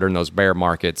cash pile during those bear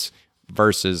markets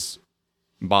versus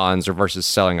bonds or versus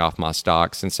selling off my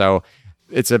stocks. And so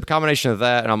it's a combination of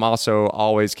that. And I'm also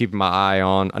always keeping my eye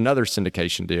on another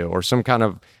syndication deal or some kind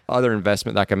of other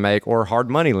investment that I can make, or hard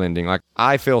money lending. Like,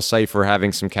 I feel safer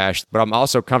having some cash, but I'm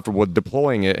also comfortable with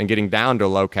deploying it and getting down to a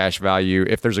low cash value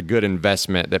if there's a good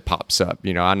investment that pops up.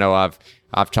 I know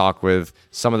I've talked with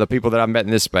some of the people that I've met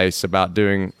in this space about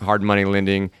doing hard money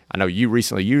lending. I know you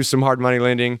recently used some hard money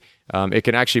lending. It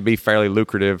can actually be fairly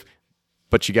lucrative,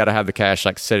 but you got to have the cash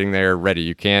like sitting there ready.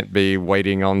 You can't be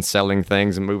waiting on selling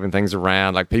things and moving things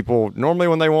around. Like, people normally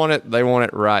when they want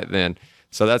it right then.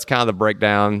 So that's kind of the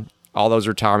breakdown. All those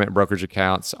retirement brokerage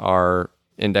accounts are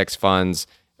index funds,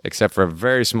 except for a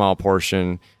very small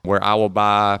portion where I will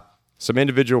buy some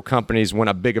individual companies when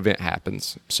a big event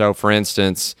happens. So for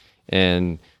instance,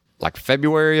 in like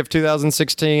February of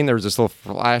 2016, there was this little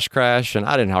flash crash, and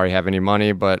I didn't already have any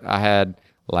money, but I had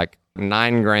like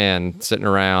 $9,000 sitting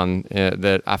around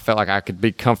that I felt like I could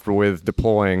be comfortable with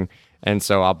deploying. And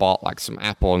so I bought like some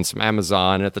Apple and some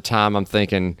Amazon. And at the time, I'm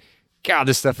thinking, God,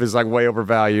 this stuff is like way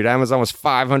overvalued. Amazon was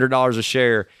 $500 a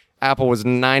share. Apple was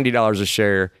 $90 a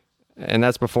share. And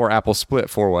that's before Apple split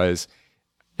 4 ways.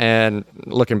 And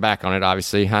looking back on it,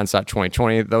 obviously, hindsight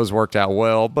 2020, those worked out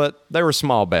well, but they were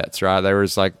small bets, right?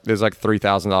 There's like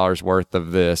 $3,000 worth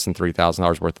of this and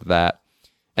 $3,000 worth of that.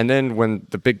 And then when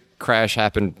the big crash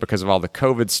happened because of all the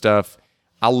COVID stuff,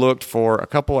 I looked for a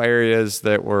couple areas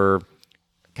that were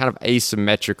kind of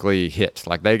asymmetrically hit.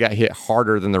 Like they got hit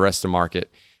harder than the rest of the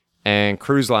market. And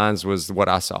cruise lines was what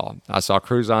I saw. I saw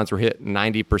cruise lines were hit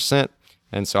 90%.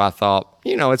 And so I thought,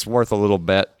 it's worth a little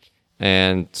bet.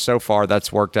 And so far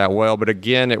that's worked out well. But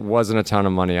again, it wasn't a ton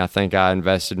of money. I think I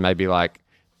invested maybe like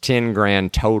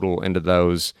 $10,000 total into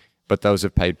those, but those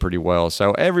have paid pretty well.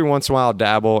 So every once in a while I'll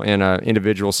dabble in an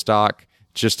individual stock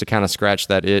just to kind of scratch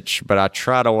that itch. But I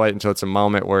try to wait until it's a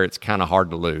moment where it's kind of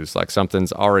hard to lose. Like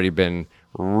something's already been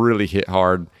really hit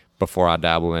hard before I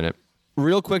dabble in it.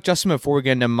 Real quick, Justin, before we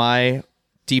get into my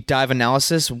deep dive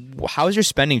analysis, how has your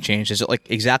spending changed? Is it like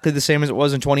exactly the same as it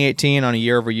was in 2018 on a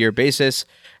year-over-year basis?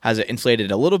 Has it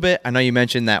inflated a little bit? I know you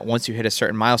mentioned that once you hit a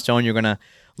certain milestone, you're going to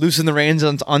loosen the reins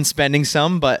on spending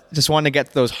some, but just wanted to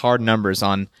get those hard numbers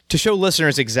on to show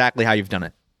listeners exactly how you've done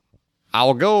it.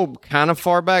 I'll go kind of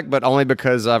far back, but only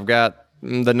because I've got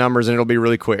the numbers and it'll be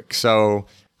really quick. So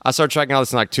I started tracking all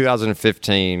this in like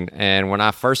 2015. And when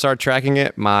I first started tracking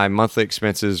it, my monthly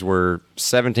expenses were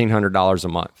 $1,700 a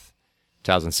month.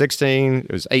 2016,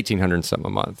 it was $1,800 something a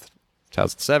month.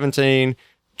 2017,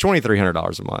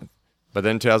 $2,300 a month. But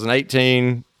then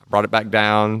 2018, I brought it back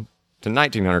down to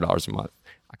 $1,900 a month.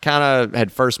 I kind of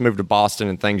had first moved to Boston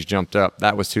and things jumped up.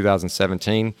 That was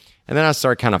 2017. And then I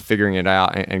started kind of figuring it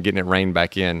out and getting it reined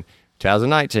back in.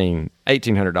 2019,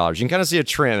 $1,800. You can kind of see a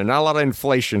trend and not a lot of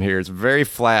inflation here. It's very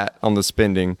flat on the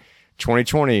spending.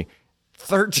 2020,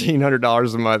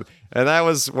 $1,300 a month. And that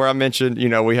was where I mentioned,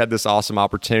 we had this awesome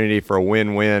opportunity for a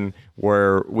win-win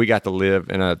where we got to live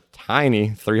in a tiny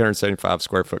 375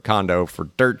 square foot condo for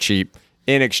dirt cheap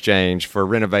in exchange for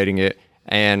renovating it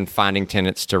and finding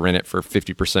tenants to rent it for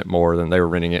 50% more than they were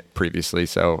renting it previously.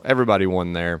 So everybody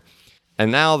won there. And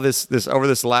now this over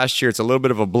this last year, it's a little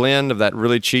bit of a blend of that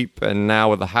really cheap. And now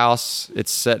with the house,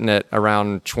 it's sitting at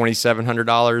around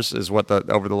 $2,700 is what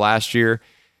over the last year.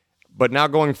 But now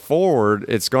going forward,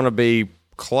 it's going to be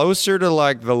closer to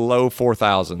like the low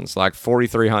 4,000s, like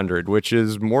 4,300, which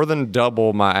is more than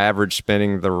double my average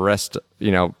spending the rest,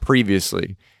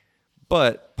 previously.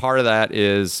 But part of that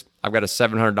is I've got a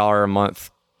 $700 a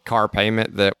month car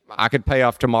payment that I could pay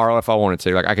off tomorrow if I wanted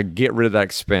to. Like I could get rid of that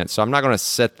expense. So I'm not going to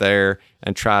sit there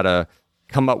and try to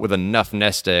come up with enough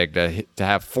nest egg to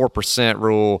have 4%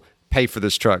 rule, pay for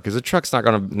this truck, because the truck's not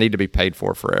going to need to be paid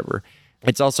for forever.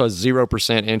 It's also a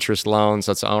 0% interest loan,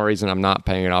 so that's the only reason I'm not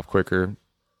paying it off quicker.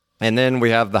 And then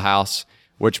we have the house,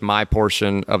 which my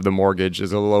portion of the mortgage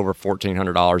is a little over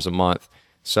 $1,400 a month.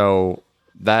 So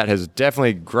that has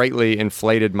definitely greatly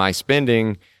inflated my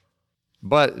spending.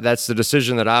 But that's the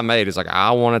decision that I made. Is like, I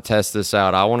want to test this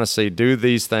out. I want to see, do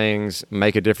these things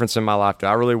make a difference in my life? Do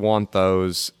I really want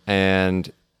those?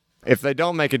 And if they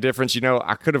don't make a difference,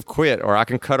 I could have quit or I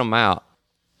can cut them out.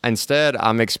 Instead,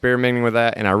 I'm experimenting with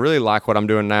that, and I really like what I'm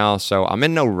doing now, so I'm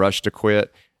in no rush to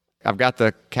quit. I've got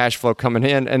the cash flow coming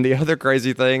in, and the other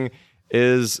crazy thing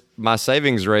is my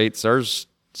savings rates are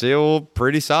still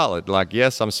pretty solid. Like,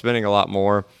 yes, I'm spending a lot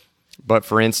more, but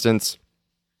for instance,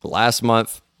 last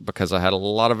month, because I had a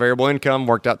lot of variable income,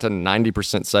 worked out to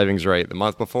 90% savings rate. The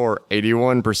month before,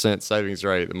 81% savings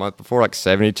rate. The month before, like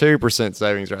 72%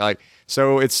 savings rate.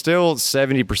 So it's still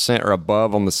 70% or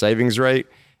above on the savings rate.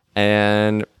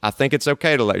 And I think it's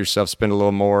okay to let yourself spend a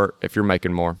little more if you're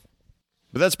making more.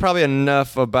 But that's probably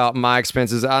enough about my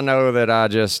expenses. I know that I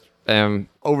just am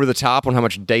over the top on how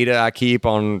much data I keep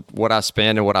on what I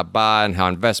spend and what I buy and how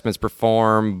investments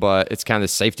perform, but it's kind of the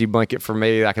safety blanket for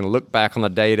me. I can look back on the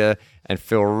data and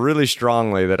feel really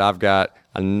strongly that I've got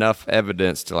enough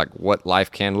evidence to like what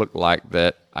life can look like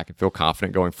that I can feel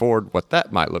confident going forward what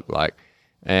that might look like.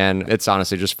 And it's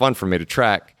honestly just fun for me to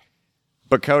track.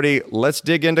 But Cody, let's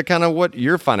dig into kind of what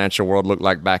your financial world looked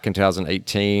like back in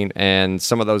 2018 and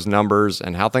some of those numbers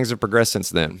and how things have progressed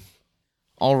since then.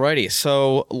 Alrighty.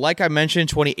 So like I mentioned,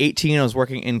 2018, I was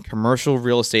working in commercial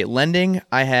real estate lending.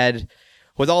 I had,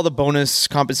 with all the bonus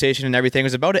compensation and everything, it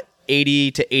was about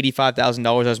 $80,000 to $85,000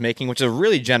 I was making, which is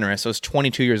really generous. I was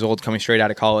 22 years old coming straight out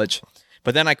of college.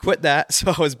 But then I quit that,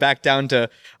 so I was back down to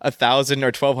 $1,000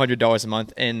 or $1,200 a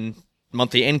month in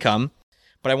monthly income.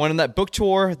 But I went on that book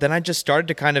tour. Then I just started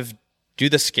to kind of do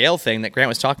the scale thing that Grant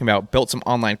was talking about. Built some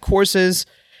online courses.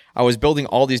 I was building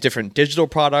all these different digital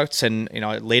products, and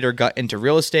I later got into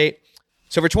real estate.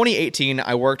 So for 2018,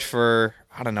 I worked for,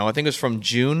 I think it was from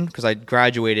June, because I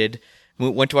graduated,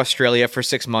 went to Australia for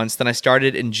 6 months. Then I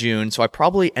started in June. So I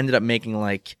probably ended up making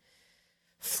like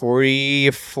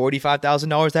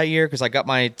 $45,000 that year, because I got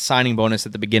my signing bonus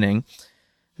at the beginning.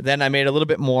 Then I made a little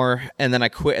bit more, and then I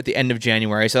quit at the end of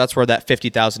January. So that's where that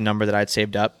 50,000 number that I'd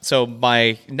saved up. So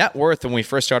my net worth when we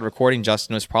first started recording,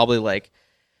 Justin, was probably like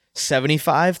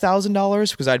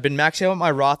 $75,000, because I'd been maxing out my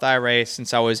Roth IRA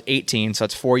since I was 18. So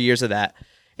it's 4 years of that.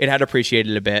 It had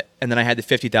appreciated a bit, and then I had the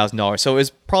 $50,000. So it was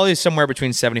probably somewhere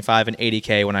between 75 and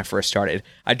 80K when I first started.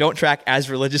 I don't track as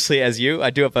religiously as you.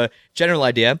 I do have a general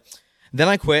idea. Then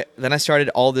I quit. Then I started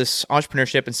all this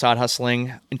entrepreneurship and side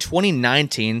hustling. In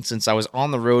 2019, since I was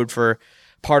on the road for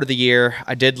part of the year,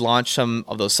 I did launch some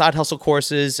of those side hustle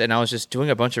courses, and I was just doing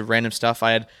a bunch of random stuff.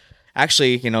 I had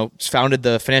actually, founded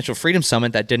the Financial Freedom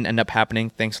Summit that didn't end up happening.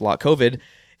 Thanks a lot, COVID.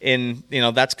 And,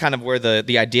 that's kind of where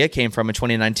the idea came from in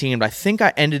 2019. But I think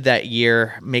I ended that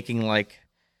year making I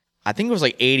think it was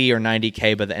like 80 or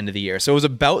 90K by the end of the year. So it was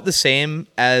about the same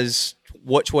as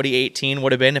what 2018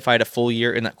 would have been if I had a full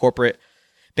year in that corporate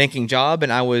banking job.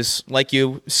 And I was, like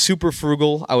you, super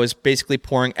frugal. I was basically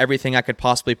pouring everything I could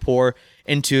possibly pour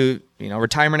into,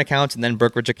 retirement accounts and then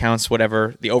brokerage accounts,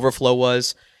 whatever the overflow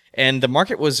was. And the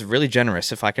market was really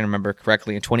generous, if I can remember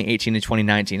correctly, in 2018 and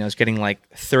 2019. I was getting like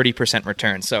 30%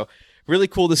 return. So really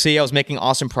cool to see. I was making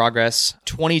awesome progress.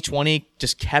 2020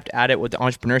 just kept at it with the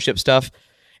entrepreneurship stuff.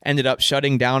 Ended up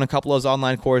shutting down a couple of those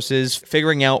online courses,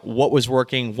 figuring out what was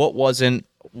working, what wasn't,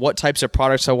 what types of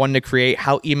products I wanted to create,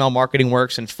 how email marketing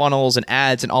works and funnels and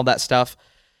ads and all that stuff.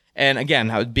 And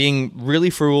again, I was being really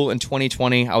frugal in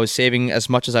 2020. I was saving as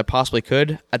much as I possibly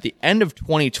could. At the end of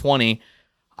 2020,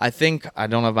 I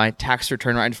don't have my tax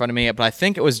return right in front of me, but I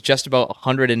think it was just about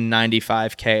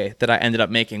 $195K that I ended up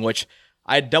making, which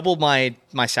I doubled my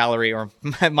salary or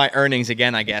my earnings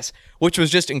again, I guess, which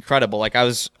was just incredible. Like I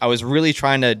was really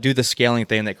trying to do the scaling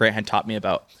thing that Grant had taught me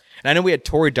about. And I know we had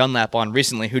Tori Dunlap on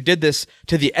recently who did this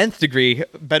to the nth degree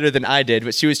better than I did,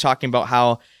 but she was talking about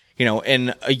how,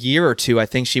 in a year or two, I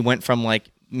think she went from like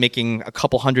making a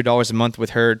couple $100s a month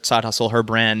with her side hustle, her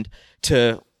brand,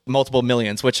 to multiple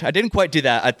millions, which I didn't quite do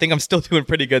that. I think I'm still doing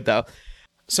pretty good though.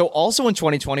 So also in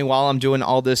 2020, while I'm doing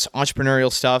all this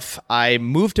entrepreneurial stuff, I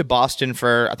moved to Boston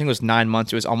for, I think it was 9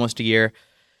 months. It was almost a year.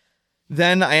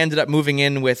 Then I ended up moving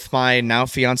in with my now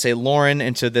fiance, Lauren,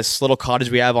 into this little cottage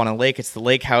we have on a lake. It's the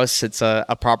Lake House. It's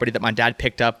a property that my dad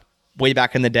picked up way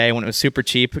back in the day when it was super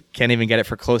cheap. Can't even get it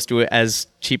for close to it as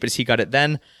cheap as he got it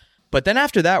then. But then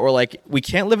after that, we're like, we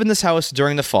can't live in this house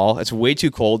during the fall. It's way too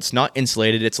cold. It's not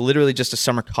insulated. It's literally just a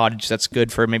summer cottage that's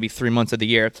good for maybe 3 months of the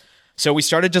year. So we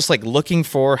started just like looking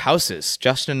for houses.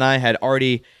 Justin and I had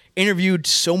already interviewed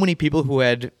so many people who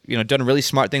had, done really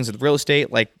smart things with real estate,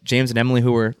 like James and Emily,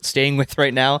 who we're staying with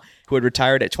right now, who had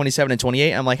retired at 27 and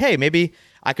 28. I'm like, hey, maybe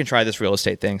I can try this real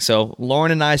estate thing. So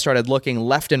Lauren and I started looking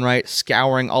left and right,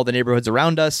 scouring all the neighborhoods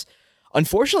around us.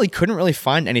 Unfortunately, couldn't really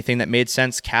find anything that made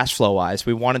sense cash flow wise.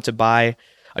 We wanted to buy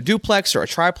a duplex or a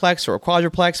triplex or a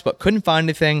quadruplex, but couldn't find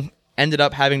anything. Ended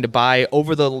up having to buy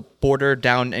over the border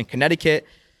down in Connecticut.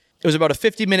 It was about a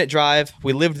 50-minute drive.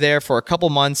 We lived there for a couple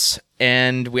months,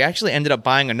 and we actually ended up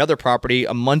buying another property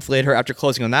a month later after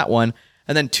closing on that one.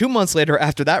 And then 2 months later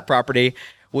after that property,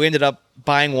 we ended up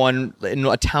buying one in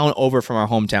a town over from our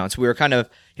hometown. So we were kind of,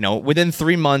 within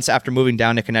 3 months after moving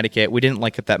down to Connecticut, we didn't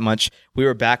like it that much. We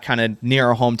were back kind of near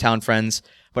our hometown friends.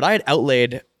 But I had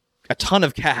outlaid a ton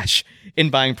of cash in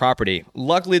buying property.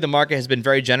 Luckily, the market has been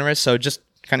very generous. So just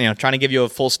kind of, trying to give you a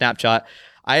full snapshot,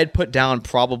 I had put down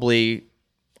probably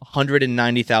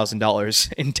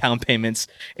 $190,000 in down payments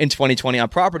in 2020 on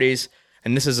properties.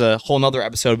 And this is a whole nother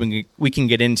episode we can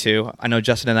get into. I know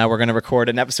Justin and I were going to record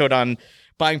an episode on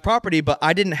buying property, but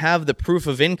I didn't have the proof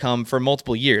of income for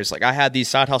multiple years. Like I had these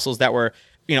side hustles that were,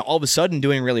 all of a sudden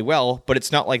doing really well, but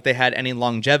it's not like they had any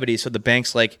longevity. So the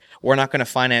bank's like, we're not going to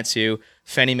finance you.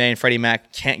 Fannie Mae and Freddie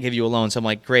Mac can't give you a loan. So I'm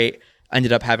like, great. I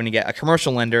ended up having to get a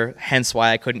commercial lender, hence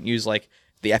why I couldn't use like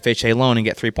the FHA loan and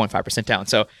get 3.5% down.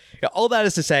 So all that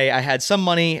is to say, I had some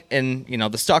money in,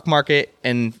 the stock market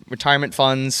and retirement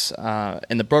funds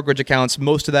and the brokerage accounts.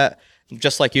 Most of that,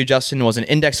 just like you, Justin, was in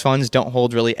index funds, don't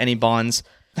hold really any bonds.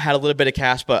 Had a little bit of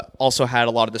cash, but also had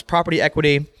a lot of this property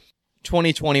equity.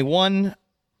 2021,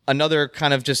 another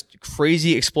kind of just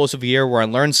crazy explosive year where I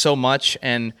learned so much.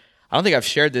 And I don't think I've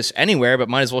shared this anywhere, but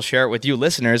might as well share it with you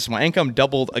listeners. My income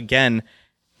doubled again,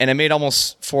 and I made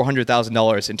almost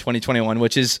 $400,000 in 2021,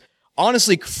 which is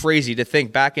honestly crazy to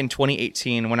think back in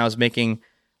 2018 when I was making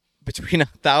between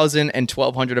 $1,000 and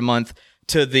 $1,200 a month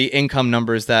to the income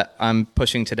numbers that I'm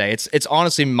pushing today. It's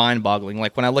honestly mind-boggling.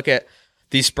 Like when I look at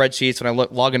these spreadsheets, when I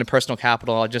log into Personal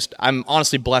Capital, I'm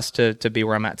honestly blessed to be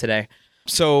where I'm at today.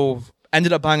 So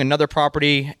ended up buying another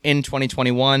property in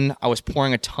 2021. I was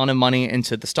pouring a ton of money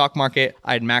into the stock market.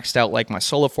 I had maxed out like my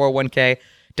solo 401k.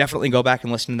 Definitely go back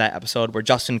and listen to that episode where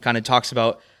Justin kind of talks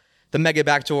about the mega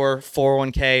backdoor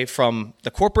 401k from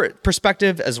the corporate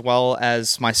perspective, as well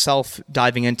as myself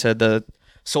diving into the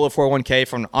solo 401k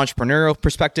from an entrepreneurial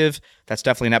perspective. That's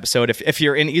definitely an episode. If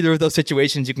you're in either of those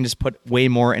situations, you can just put way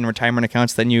more in retirement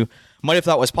accounts than you might have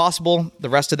thought was possible. The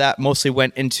rest of that mostly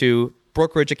went into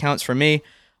brokerage accounts for me.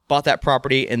 Bought that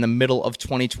property in the middle of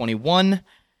 2021.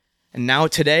 And now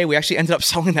today, we actually ended up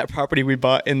selling that property we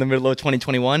bought in the middle of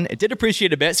 2021. It did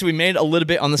appreciate a bit, so we made a little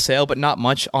bit on the sale, but not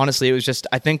much. Honestly, it was just,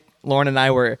 I think Lauren and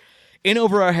I were in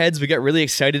over our heads. We got really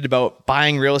excited about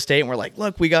buying real estate, and we're like,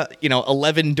 look, we got,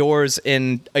 11 doors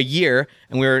in a year,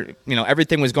 and we were,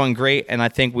 everything was going great. And I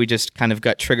think we just kind of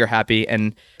got trigger happy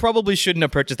and probably shouldn't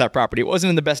have purchased that property. It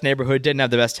wasn't in the best neighborhood, didn't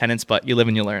have the best tenants, but you live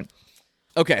and you learn.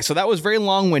 Okay, so that was very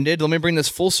long-winded. Let me bring this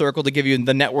full circle to give you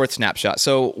the net worth snapshot.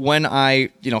 So when I,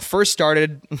 first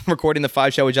started recording the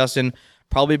 5 Show with Justin,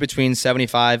 probably between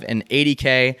 75 and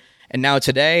 80K. And now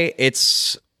today,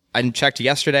 I checked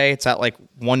yesterday, it's at like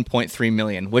 1.3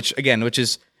 million, which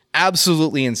is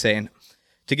absolutely insane.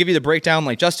 To give you the breakdown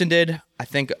like Justin did, I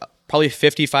think probably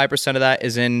 55% of that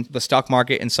is in the stock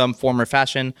market in some form or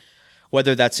fashion,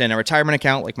 whether that's in a retirement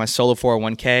account like my solo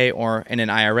 401k or in an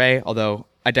IRA, although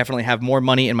I definitely have more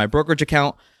money in my brokerage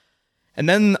account. And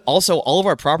then also all of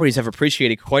our properties have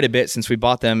appreciated quite a bit since we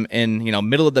bought them in,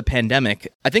 middle of the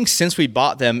pandemic. I think since we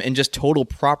bought them in just total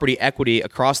property equity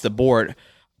across the board,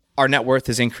 our net worth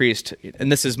has increased,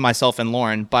 and this is myself and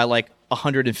Lauren, by like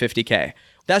 150K.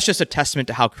 That's just a testament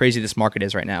to how crazy this market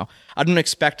is right now. I don't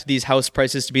expect these house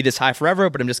prices to be this high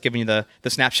forever, but I'm just giving you the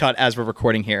snapshot as we're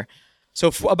recording here. So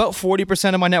about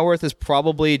 40% of my net worth is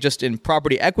probably just in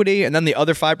property equity. And then the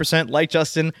other 5%, like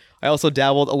Justin, I also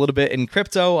dabbled a little bit in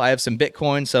crypto. I have some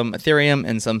Bitcoin, some Ethereum,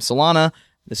 and some Solana.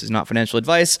 This is not financial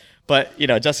advice, but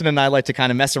Justin and I like to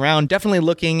kind of mess around, definitely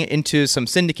looking into some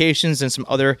syndications and some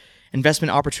other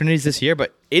investment opportunities this year,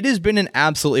 but it has been an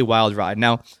absolutely wild ride.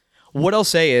 Now, what I'll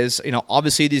say is,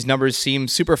 obviously these numbers seem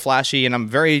super flashy, and I'm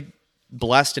very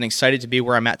blessed and excited to be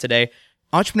where I'm at today.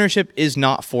 Entrepreneurship is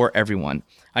not for everyone.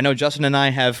 I know Justin and I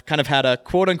have kind of had a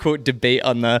quote unquote debate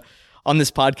on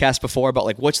this podcast before about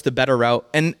like what's the better route,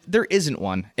 and there isn't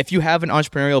one. If you have an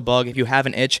entrepreneurial bug, if you have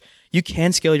an itch, you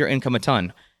can scale your income a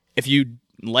ton. If you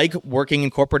like working in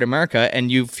corporate America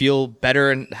and you feel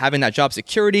better in having that job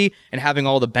security and having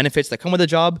all the benefits that come with a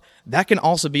job, that can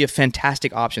also be a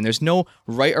fantastic option. There's no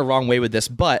right or wrong way with this,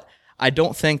 but I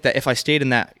don't think that if I stayed in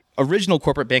that original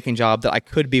corporate banking job that I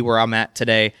could be where I'm at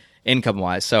today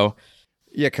income-wise. So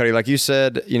yeah, Cody, like you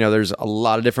said, there's a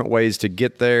lot of different ways to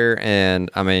get there. And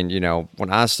I mean, when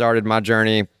I started my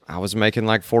journey, I was making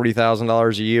like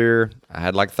 $40,000 a year. I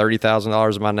had like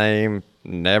 $30,000 in my name,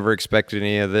 never expected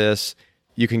any of this.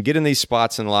 You can get in these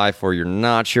spots in life where you're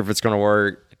not sure if it's going to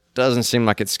work. It doesn't seem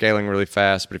like it's scaling really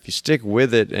fast, but if you stick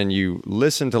with it and you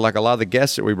listen to like a lot of the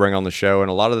guests that we bring on the show and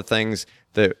a lot of the things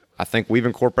that I think we've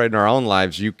incorporated in our own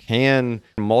lives, you can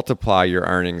multiply your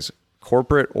earnings,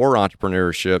 corporate or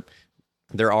entrepreneurship.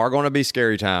 There are going to be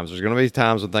scary times. There's going to be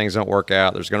times when things don't work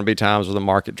out. There's going to be times when the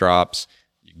market drops.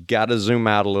 You got to zoom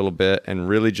out a little bit and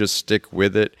really just stick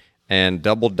with it and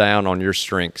double down on your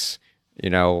strengths.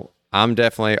 I'm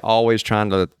definitely always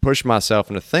trying to push myself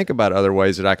and to think about other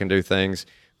ways that I can do things,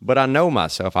 but I know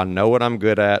myself. I know what I'm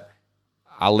good at.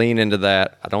 I lean into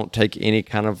that. I don't take any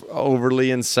kind of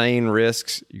overly insane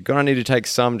risks. You're going to need to take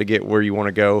some to get where you want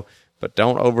to go, but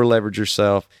don't over leverage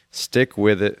yourself. Stick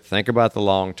with it. Think about the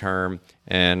long term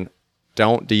and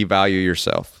don't devalue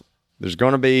yourself. There's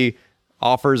going to be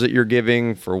offers that you're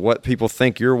giving for what people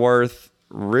think you're worth.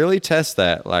 Really test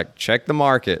that. Like check the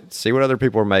market, see what other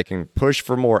people are making, push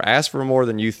for more, ask for more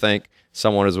than you think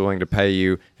someone is willing to pay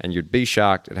you, and you'd be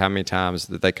shocked at how many times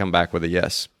that they come back with a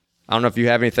yes. I don't know if you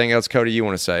have anything else, Cody, you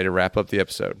want to say to wrap up the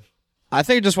episode. I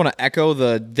think I just want to echo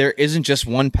there isn't just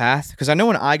one path, because I know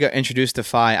when I got introduced to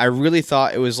FI, I really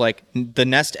thought it was like the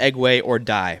nest egg way or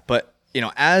die. But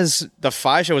as the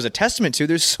FI Show is a testament to,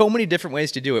 there's so many different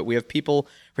ways to do it. We have people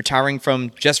retiring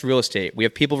from just real estate. We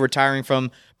have people retiring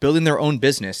from building their own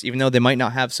business, even though they might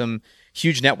not have some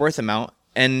huge net worth amount.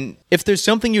 And if there's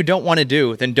something you don't want to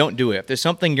do, then don't do it. If there's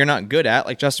something you're not good at,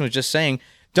 like Justin was just saying,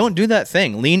 don't do that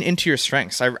thing. Lean into your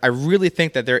strengths. I really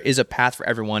think that there is a path for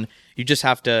everyone. You just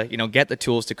have to, get the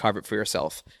tools to carve it for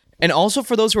yourself. And also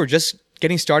for those who are just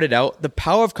getting started out, the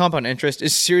power of compound interest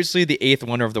is seriously the eighth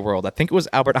wonder of the world. I think it was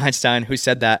Albert Einstein who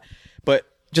said that. But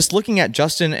just looking at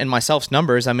Justin and myself's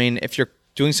numbers, I mean, if you're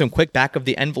doing some quick back of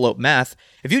the envelope math,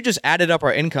 if you just added up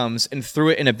our incomes and threw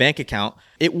it in a bank account,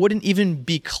 it wouldn't even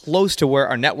be close to where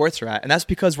our net worths are at. And that's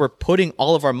because we're putting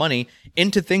all of our money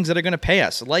into things that are going to pay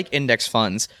us, like index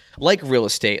funds, like real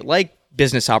estate, like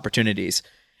business opportunities.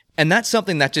 And that's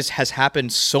something that just has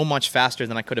happened so much faster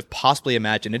than I could have possibly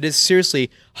imagined. It is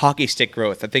seriously hockey stick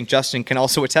growth. I think Justin can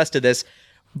also attest to this.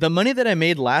 The money that I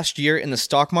made last year in the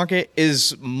stock market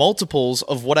is multiples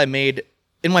of what I made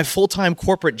in my full-time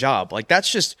corporate job. Like,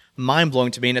 that's just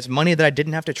mind-blowing to me, and it's money that I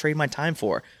didn't have to trade my time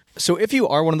for. So if you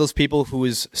are one of those people who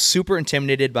is super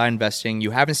intimidated by investing,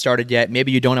 you haven't started yet,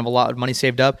 maybe you don't have a lot of money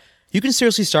saved up, you can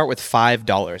seriously start with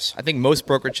 $5. I think most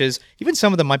brokerages, even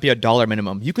some of them might be $1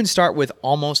 minimum. You can start with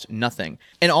almost nothing.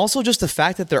 And also just the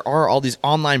fact that there are all these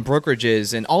online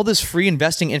brokerages and all this free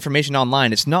investing information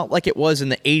online. It's not like it was in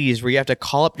the 80s where you have to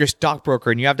call up your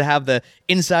stockbroker and you have to have the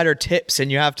insider tips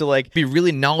and you have to be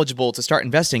really knowledgeable to start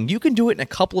investing. You can do it in a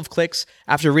couple of clicks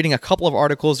after reading a couple of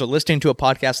articles or listening to a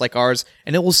podcast like ours,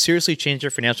 and it will seriously change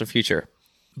your financial future.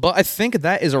 But I think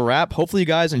that is a wrap. Hopefully you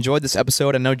guys enjoyed this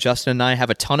episode. I know Justin and I have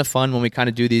a ton of fun when we kind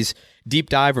of do these deep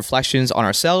dive reflections on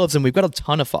ourselves, and we've got a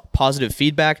ton of positive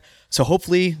feedback. So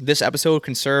hopefully this episode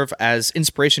can serve as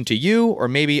inspiration to you or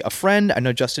maybe a friend. I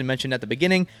know Justin mentioned at the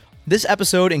beginning. This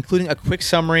episode, including a quick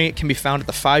summary, can be found at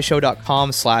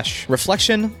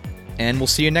thefishow.com/reflection, and we'll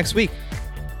see you next week.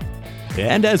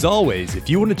 And as always, if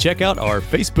you want to check out our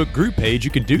Facebook group page,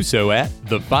 you can do so at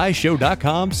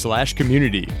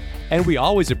thefishow.com/community. And we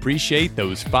always appreciate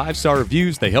those 5-star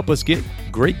reviews. They help us get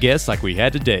great guests like we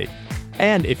had today.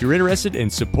 And if you're interested in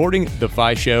supporting The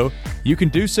Fi Show, you can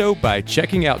do so by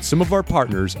checking out some of our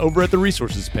partners over at the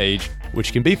resources page,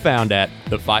 which can be found at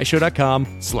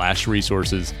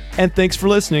thefishow.com/resources. And thanks for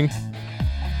listening.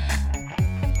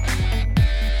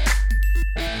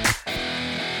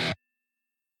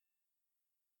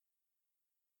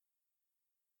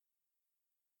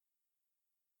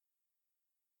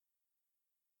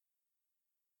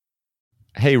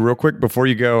 Hey, real quick before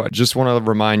you go, I just want to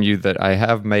remind you that I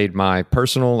have made my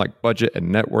personal budget and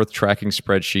net worth tracking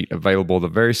spreadsheet available, the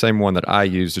very same one that I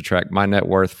use to track my net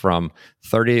worth from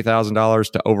 $38,000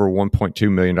 to over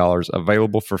 $1.2 million,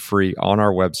 available for free on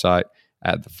our website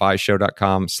at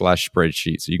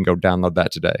thefishow.com/spreadsheet. So you can go download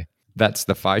that today. That's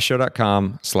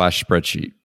thefishow.com/spreadsheet.